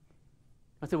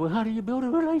 I said, well, how do you build a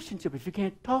relationship if you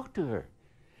can't talk to her?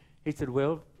 He said,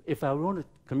 well, if I want to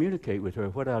communicate with her,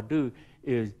 what I'll do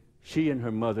is she and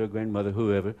her mother, grandmother,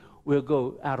 whoever, will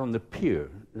go out on the pier.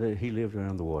 He lived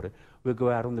around the water. We'll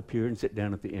go out on the pier and sit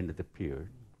down at the end of the pier.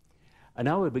 And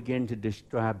I will begin to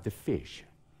describe the fish.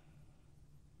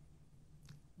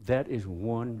 That is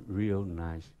one real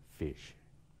nice fish.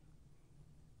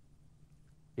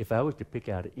 If I was to pick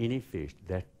out any fish,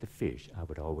 that's the fish I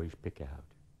would always pick out.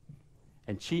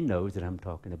 And she knows that I'm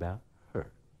talking about her.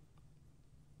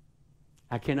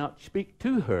 I cannot speak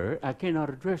to her, I cannot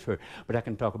address her, but I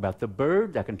can talk about the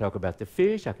birds, I can talk about the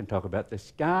fish, I can talk about the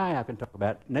sky, I can talk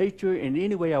about nature in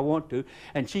any way I want to,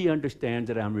 and she understands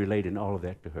that I'm relating all of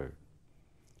that to her.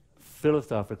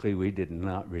 Philosophically, we did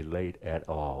not relate at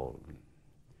all.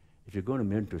 If you're going to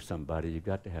mentor somebody, you've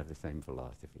got to have the same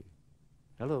philosophy.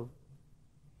 Hello?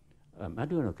 Am I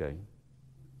doing okay?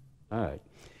 All right.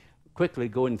 Quickly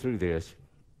going through this.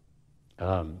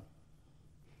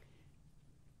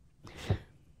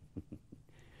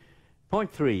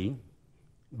 Point 3,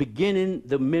 beginning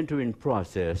the mentoring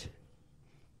process.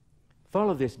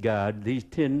 Follow this guide, these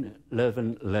 10,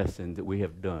 11 lessons that we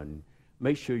have done.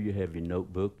 Make sure you have your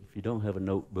notebook. If you don't have a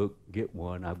notebook, get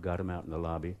one. I've got them out in the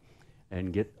lobby.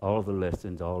 And get all the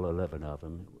lessons, all 11 of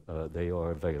them. They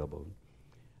are available.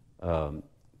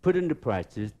 Put into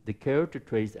practice the character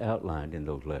traits outlined in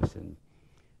those lessons.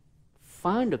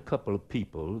 Find a couple of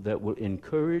people that will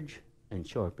encourage and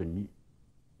sharpen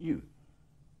you.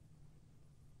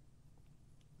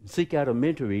 Seek out a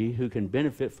mentoree who can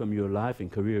benefit from your life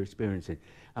and career experiences.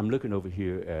 I'm looking over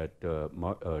here at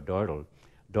Dartle.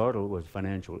 Dartle was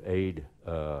financial aid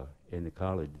in the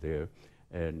college there,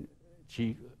 and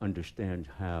she understands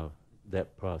how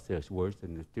that process works,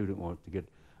 and the student wants to get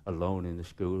a loan in the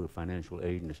school or financial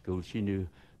aid in the school. She knew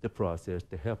the process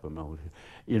to help them.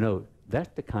 You know, that's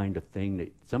the kind of thing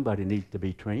that somebody needs to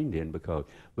be trained in, because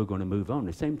we're going to move on.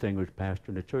 The same thing with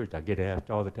pastoring the church. I get asked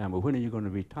all the time, well, when are you going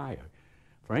to retire?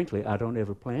 Frankly, I don't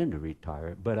ever plan to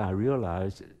retire, but I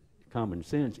realize common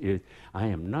sense is I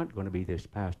am not going to be this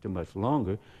pastor much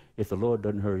longer if the Lord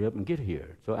doesn't hurry up and get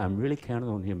here. So I'm really counting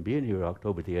on him being here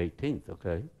October the 18th,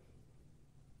 okay?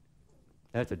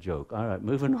 That's a joke. All right,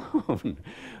 moving on.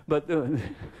 But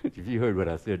if you heard what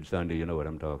I said Sunday, you know what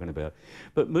I'm talking about.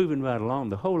 But moving right along,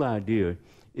 the whole idea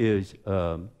is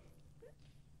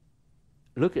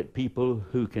look at people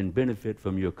who can benefit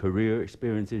from your career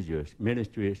experiences, your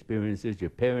ministry experiences, your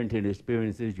parenting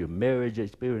experiences, your marriage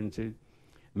experiences.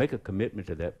 Make a commitment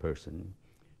to that person.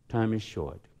 Time is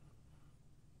short.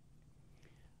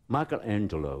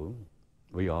 Michelangelo,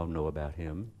 we all know about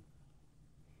him.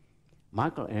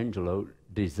 Michelangelo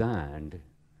designed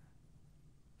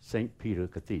St. Peter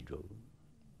Cathedral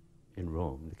in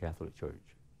Rome, the Catholic Church.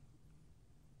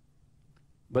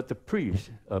 But the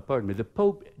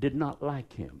Pope did not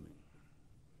like him.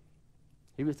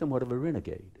 He was somewhat of a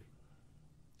renegade.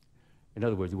 In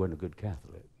other words, he wasn't a good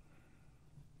Catholic.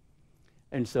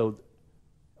 And so,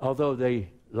 although they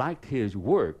liked his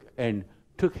work and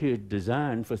took his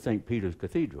design for St. Peter's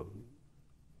Cathedral,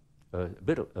 I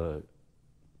better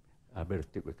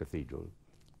stick with cathedral.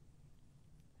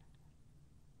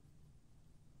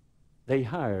 They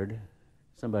hired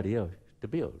somebody else to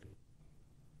build it.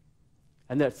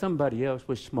 And that somebody else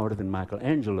was smarter than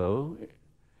Michelangelo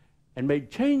and made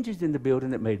changes in the building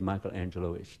that made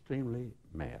Michelangelo extremely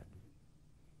mad.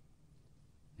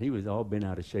 He was all bent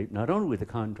out of shape, not only with the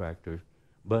contractor,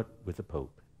 but with the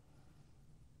Pope.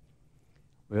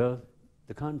 Well,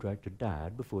 the contractor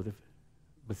died before the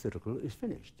basilica is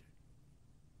finished.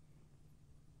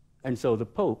 And so the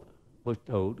Pope was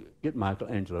told, get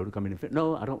Michelangelo to come in and finish.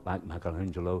 No, I don't like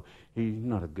Michelangelo. He's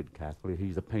not a good Catholic.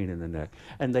 He's a pain in the neck.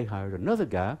 And they hired another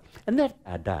guy, and that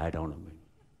guy died on him.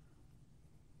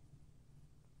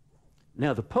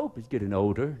 Now the Pope is getting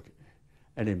older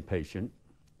and impatient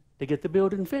to get the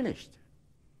building finished.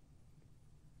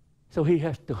 So he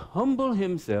has to humble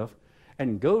himself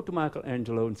and go to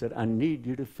Michelangelo and said, I need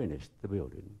you to finish the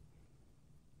building.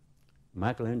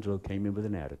 Michelangelo came in with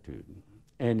an attitude,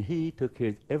 and he took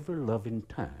his ever-loving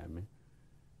time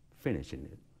finishing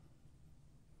it.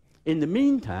 In the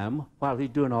meantime, while he's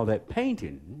doing all that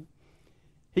painting,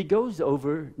 he goes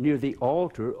over near the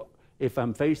altar. If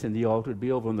I'm facing the altar, it'd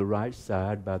be over on the right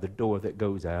side by the door that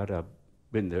goes out. I've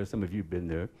been there. Some of you have been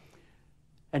there.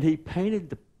 And he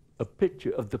painted a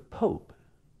picture of the Pope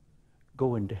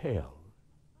going to hell.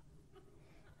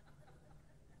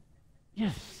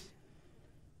 Yes.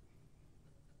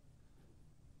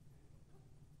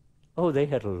 Oh, they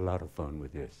had a lot of fun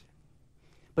with this.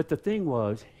 But the thing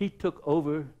was, he took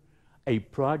over a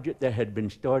project that had been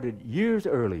started years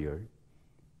earlier.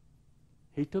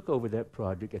 He took over that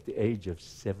project at the age of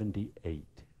 78.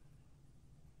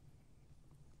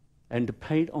 And to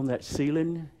paint on that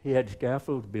ceiling, he had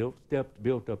scaffolds built, steps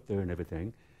built up there and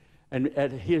everything. And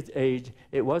at his age,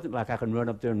 it wasn't like I can run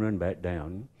up there and run back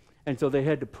down. And so they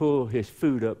had to pull his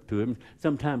food up to him.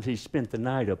 Sometimes he spent the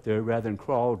night up there rather than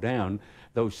crawl down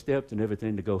those steps and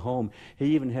everything to go home.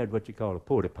 He even had what you call a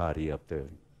porta potty up there.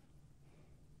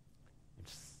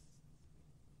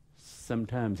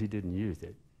 Sometimes he didn't use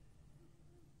it,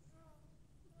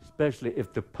 especially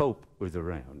if the Pope was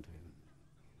around.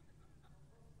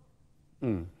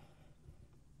 In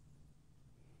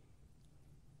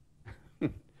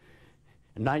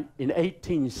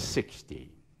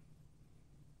 1860,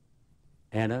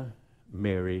 Anna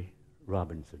Mary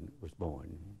Robinson was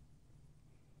born.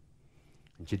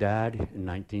 And she died in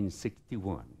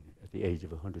 1961 at the age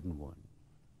of 101.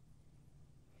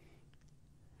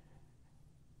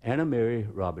 Anna Mary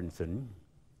Robinson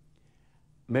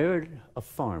married a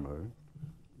farmer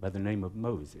by the name of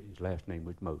Moses. His last name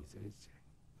was Moses.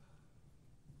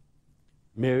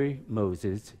 Mary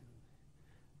Moses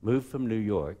moved from New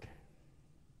York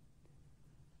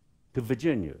to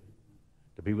Virginia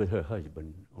to be with her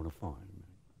husband on a farm.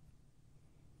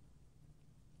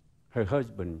 Her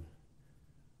husband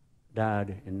died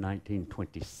in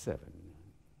 1927.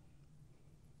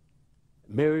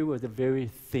 Mary was a very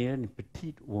thin,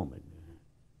 petite woman,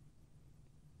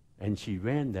 and she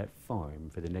ran that farm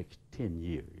for the next 10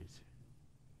 years,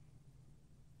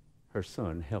 her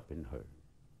son helping her.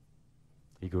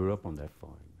 He grew up on that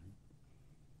farm.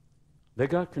 They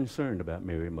got concerned about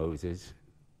Mary Moses.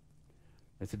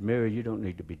 They said, Mary, you don't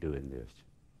need to be doing this.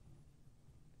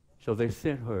 So they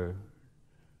sent her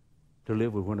to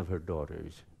live with one of her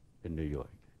daughters in New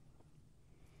York.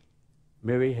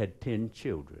 Mary had 10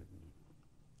 children.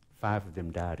 5 of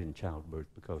them died in childbirth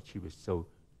because she was so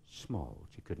small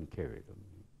she couldn't carry them.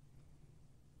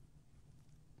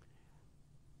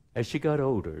 As she got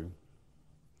older,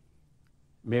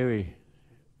 Mary,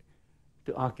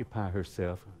 to occupy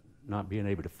herself, not being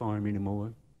able to farm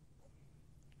anymore,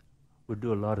 would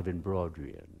do a lot of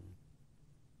embroidery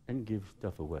and give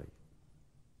stuff away.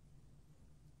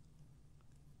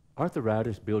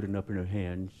 Arthritis building up in her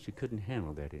hands, she couldn't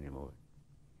handle that anymore.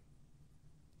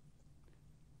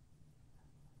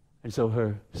 And so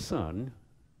her son,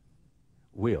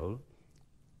 Will,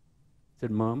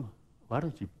 said, Mom, why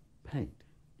don't you paint?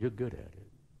 You're good at it.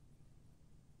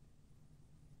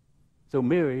 So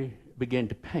Mary began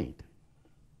to paint.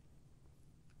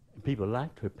 And people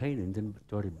liked her paintings and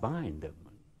started buying them.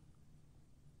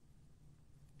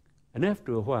 And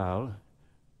after a while,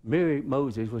 Mary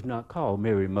Moses was not called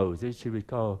Mary Moses. She was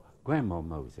called Grandma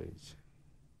Moses.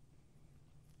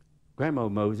 Grandma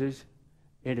Moses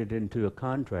entered into a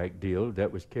contract deal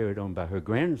that was carried on by her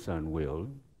grandson, Will,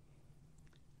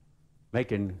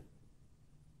 making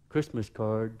Christmas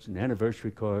cards and anniversary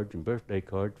cards and birthday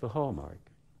cards for Hallmark.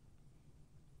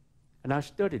 And I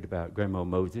studied about Grandma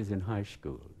Moses in high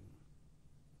school.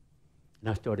 And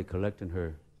I started collecting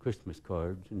her Christmas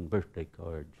cards and birthday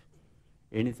cards.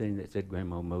 Anything that said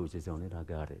Grandma Moses on it, I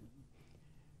got it.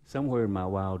 Somewhere in my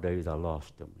wild days, I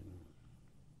lost them.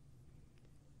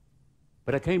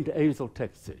 But I came to Azle,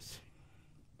 Texas,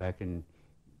 back in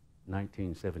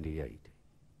 1978,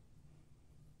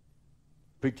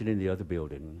 preaching in the other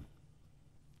building.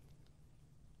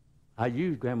 I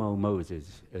used Grandma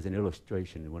Moses as an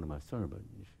illustration in one of my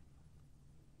sermons,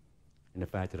 and the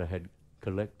fact that I had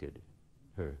collected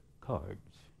her cards.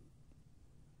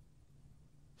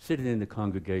 Sitting in the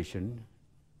congregation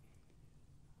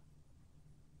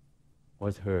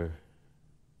was her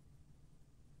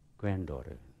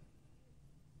granddaughter,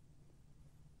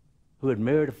 who had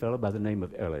married a fellow by the name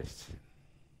of Ellis.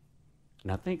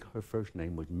 And I think her first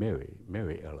name was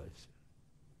Mary Ellis.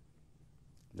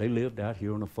 They lived out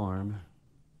here on a farm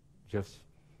just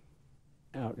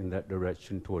out in that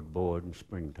direction toward Boyd and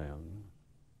Springtown.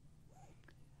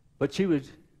 But she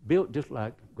was built just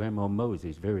like Grandma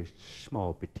Moses, very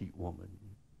small, petite woman.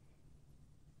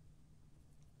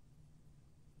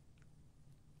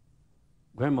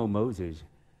 Grandma Moses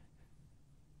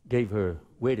gave her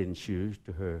wedding shoes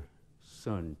to her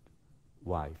son's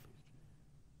wife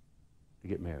to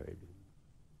get married.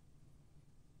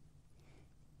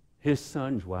 His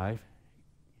son's wife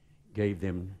gave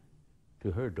them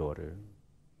to her daughter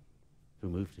who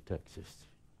moved to Texas.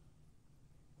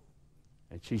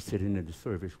 And she's sitting in the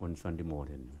service one Sunday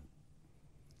morning.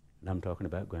 And I'm talking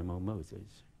about Grandma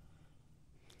Moses.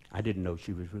 I didn't know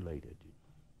she was related.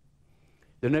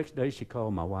 The next day she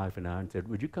called my wife and I and said,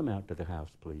 would you come out to the house,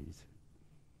 please,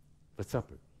 for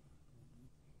supper?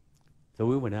 So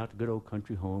we went out to good old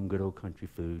country home, good old country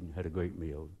food, and had a great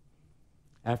meal.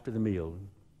 After the meal,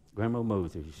 Grandma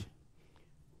Moses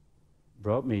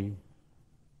brought me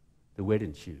the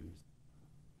wedding shoes.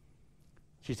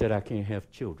 She said, I can't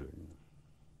have children.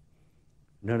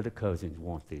 None of the cousins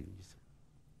want these.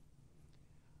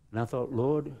 And I thought,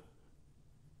 Lord,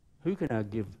 who can I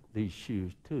give these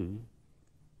shoes to?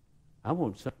 I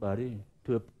want somebody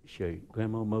to appreciate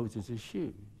Grandma Moses'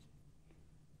 shoes.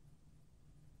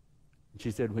 And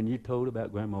she said, when you told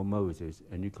about Grandma Moses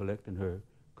and you collecting her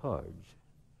cards,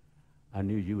 I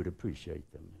knew you would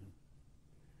appreciate them.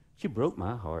 She broke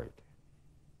my heart.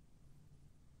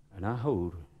 And I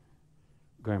hold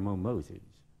Grandma Moses'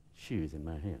 shoes in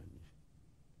my hands.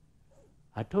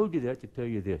 I told you that to tell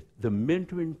you this. The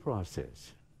mentoring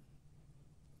process.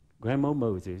 Grandma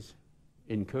Moses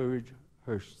encouraged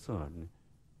her son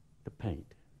to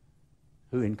paint,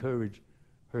 who encouraged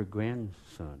her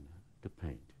grandson to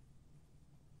paint.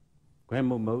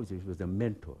 Grandma Moses was a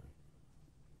mentor,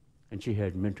 and she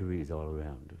had mentorees all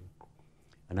around her.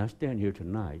 And I stand here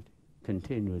tonight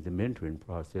continuing the mentoring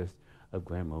process of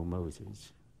Grandma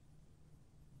Moses.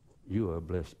 You are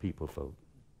blessed people, folk.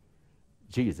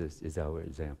 Jesus is our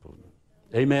example.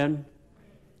 Amen?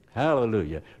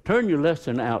 Hallelujah. Turn your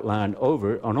lesson outline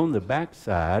over, and on the back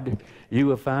side, you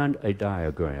will find a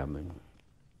diagram.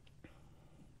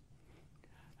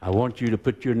 I want you to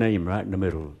put your name right in the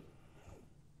middle.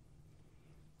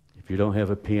 If you don't have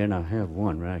a pen, I have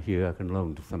one right here I can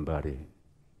loan to somebody.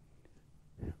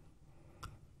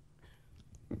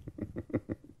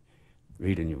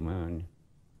 Read in your mind.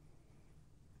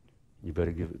 You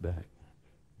better give it back.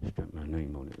 It's got my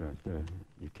name on it right there.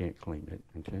 You can't claim it,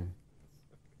 okay?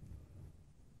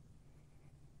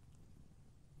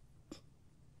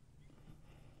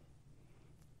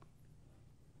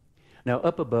 Now,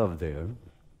 up above there,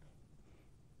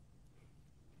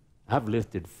 I've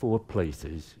listed 4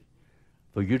 places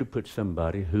for you to put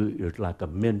somebody who is like a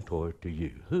mentor to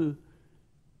you. Who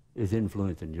is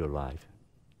influencing your life?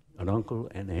 An uncle,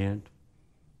 an aunt,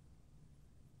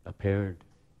 a parent,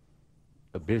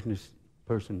 a business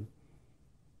person,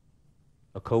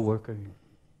 a co-worker,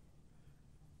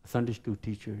 a Sunday school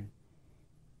teacher.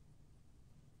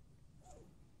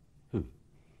 Who?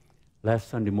 Last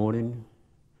Sunday morning,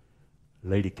 a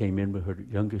lady came in with her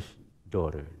youngest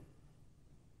daughter.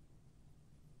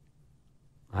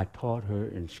 I taught her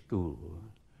in school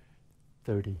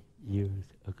 30 years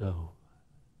ago.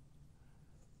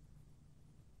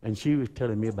 And she was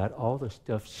telling me about all the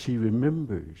stuff she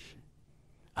remembers.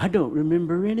 I don't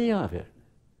remember any of it.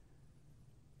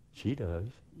 She does.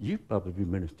 You probably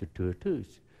ministered to her too.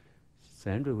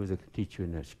 Sandra was a teacher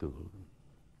in that school.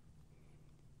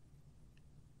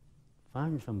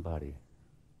 Find somebody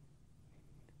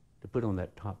to put on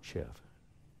that top shelf.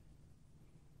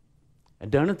 And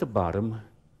down at the bottom,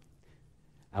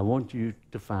 I want you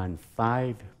to find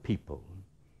 5 people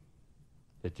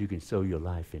that you can sow your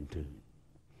life into.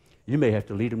 You may have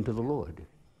to lead them to the Lord.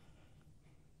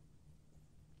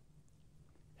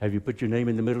 Have you put your name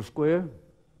in the middle square?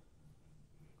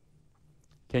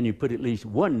 Can you put at least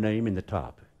one name in the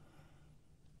top?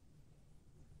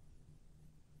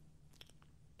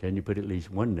 Can you put at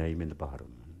least one name in the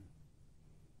bottom?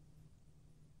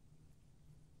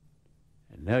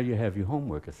 And now you have your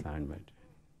homework assignment.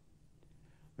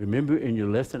 Remember in your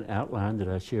lesson outline that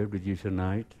I shared with you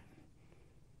tonight,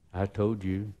 I told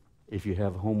you if you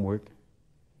have homework,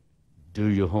 do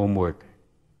your homework.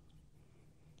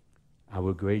 I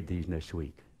will grade these next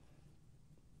week.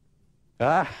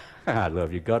 I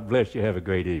love you. God bless you. Have a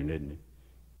great evening.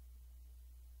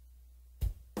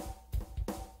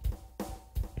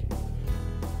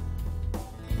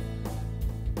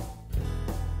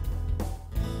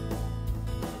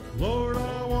 Lord,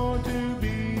 I want to be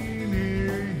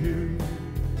near you.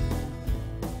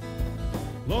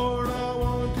 Lord, I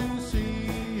want to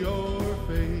see your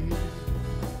face.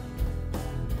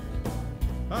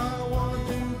 I want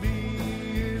to be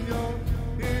in your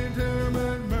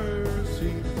intimate mercy.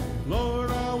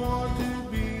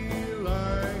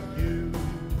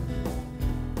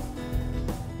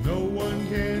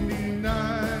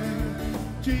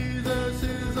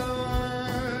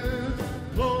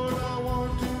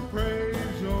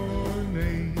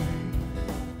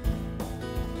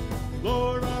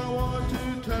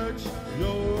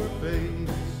 your face.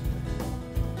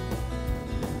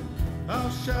 I'll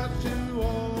shout to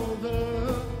all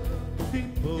the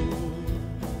people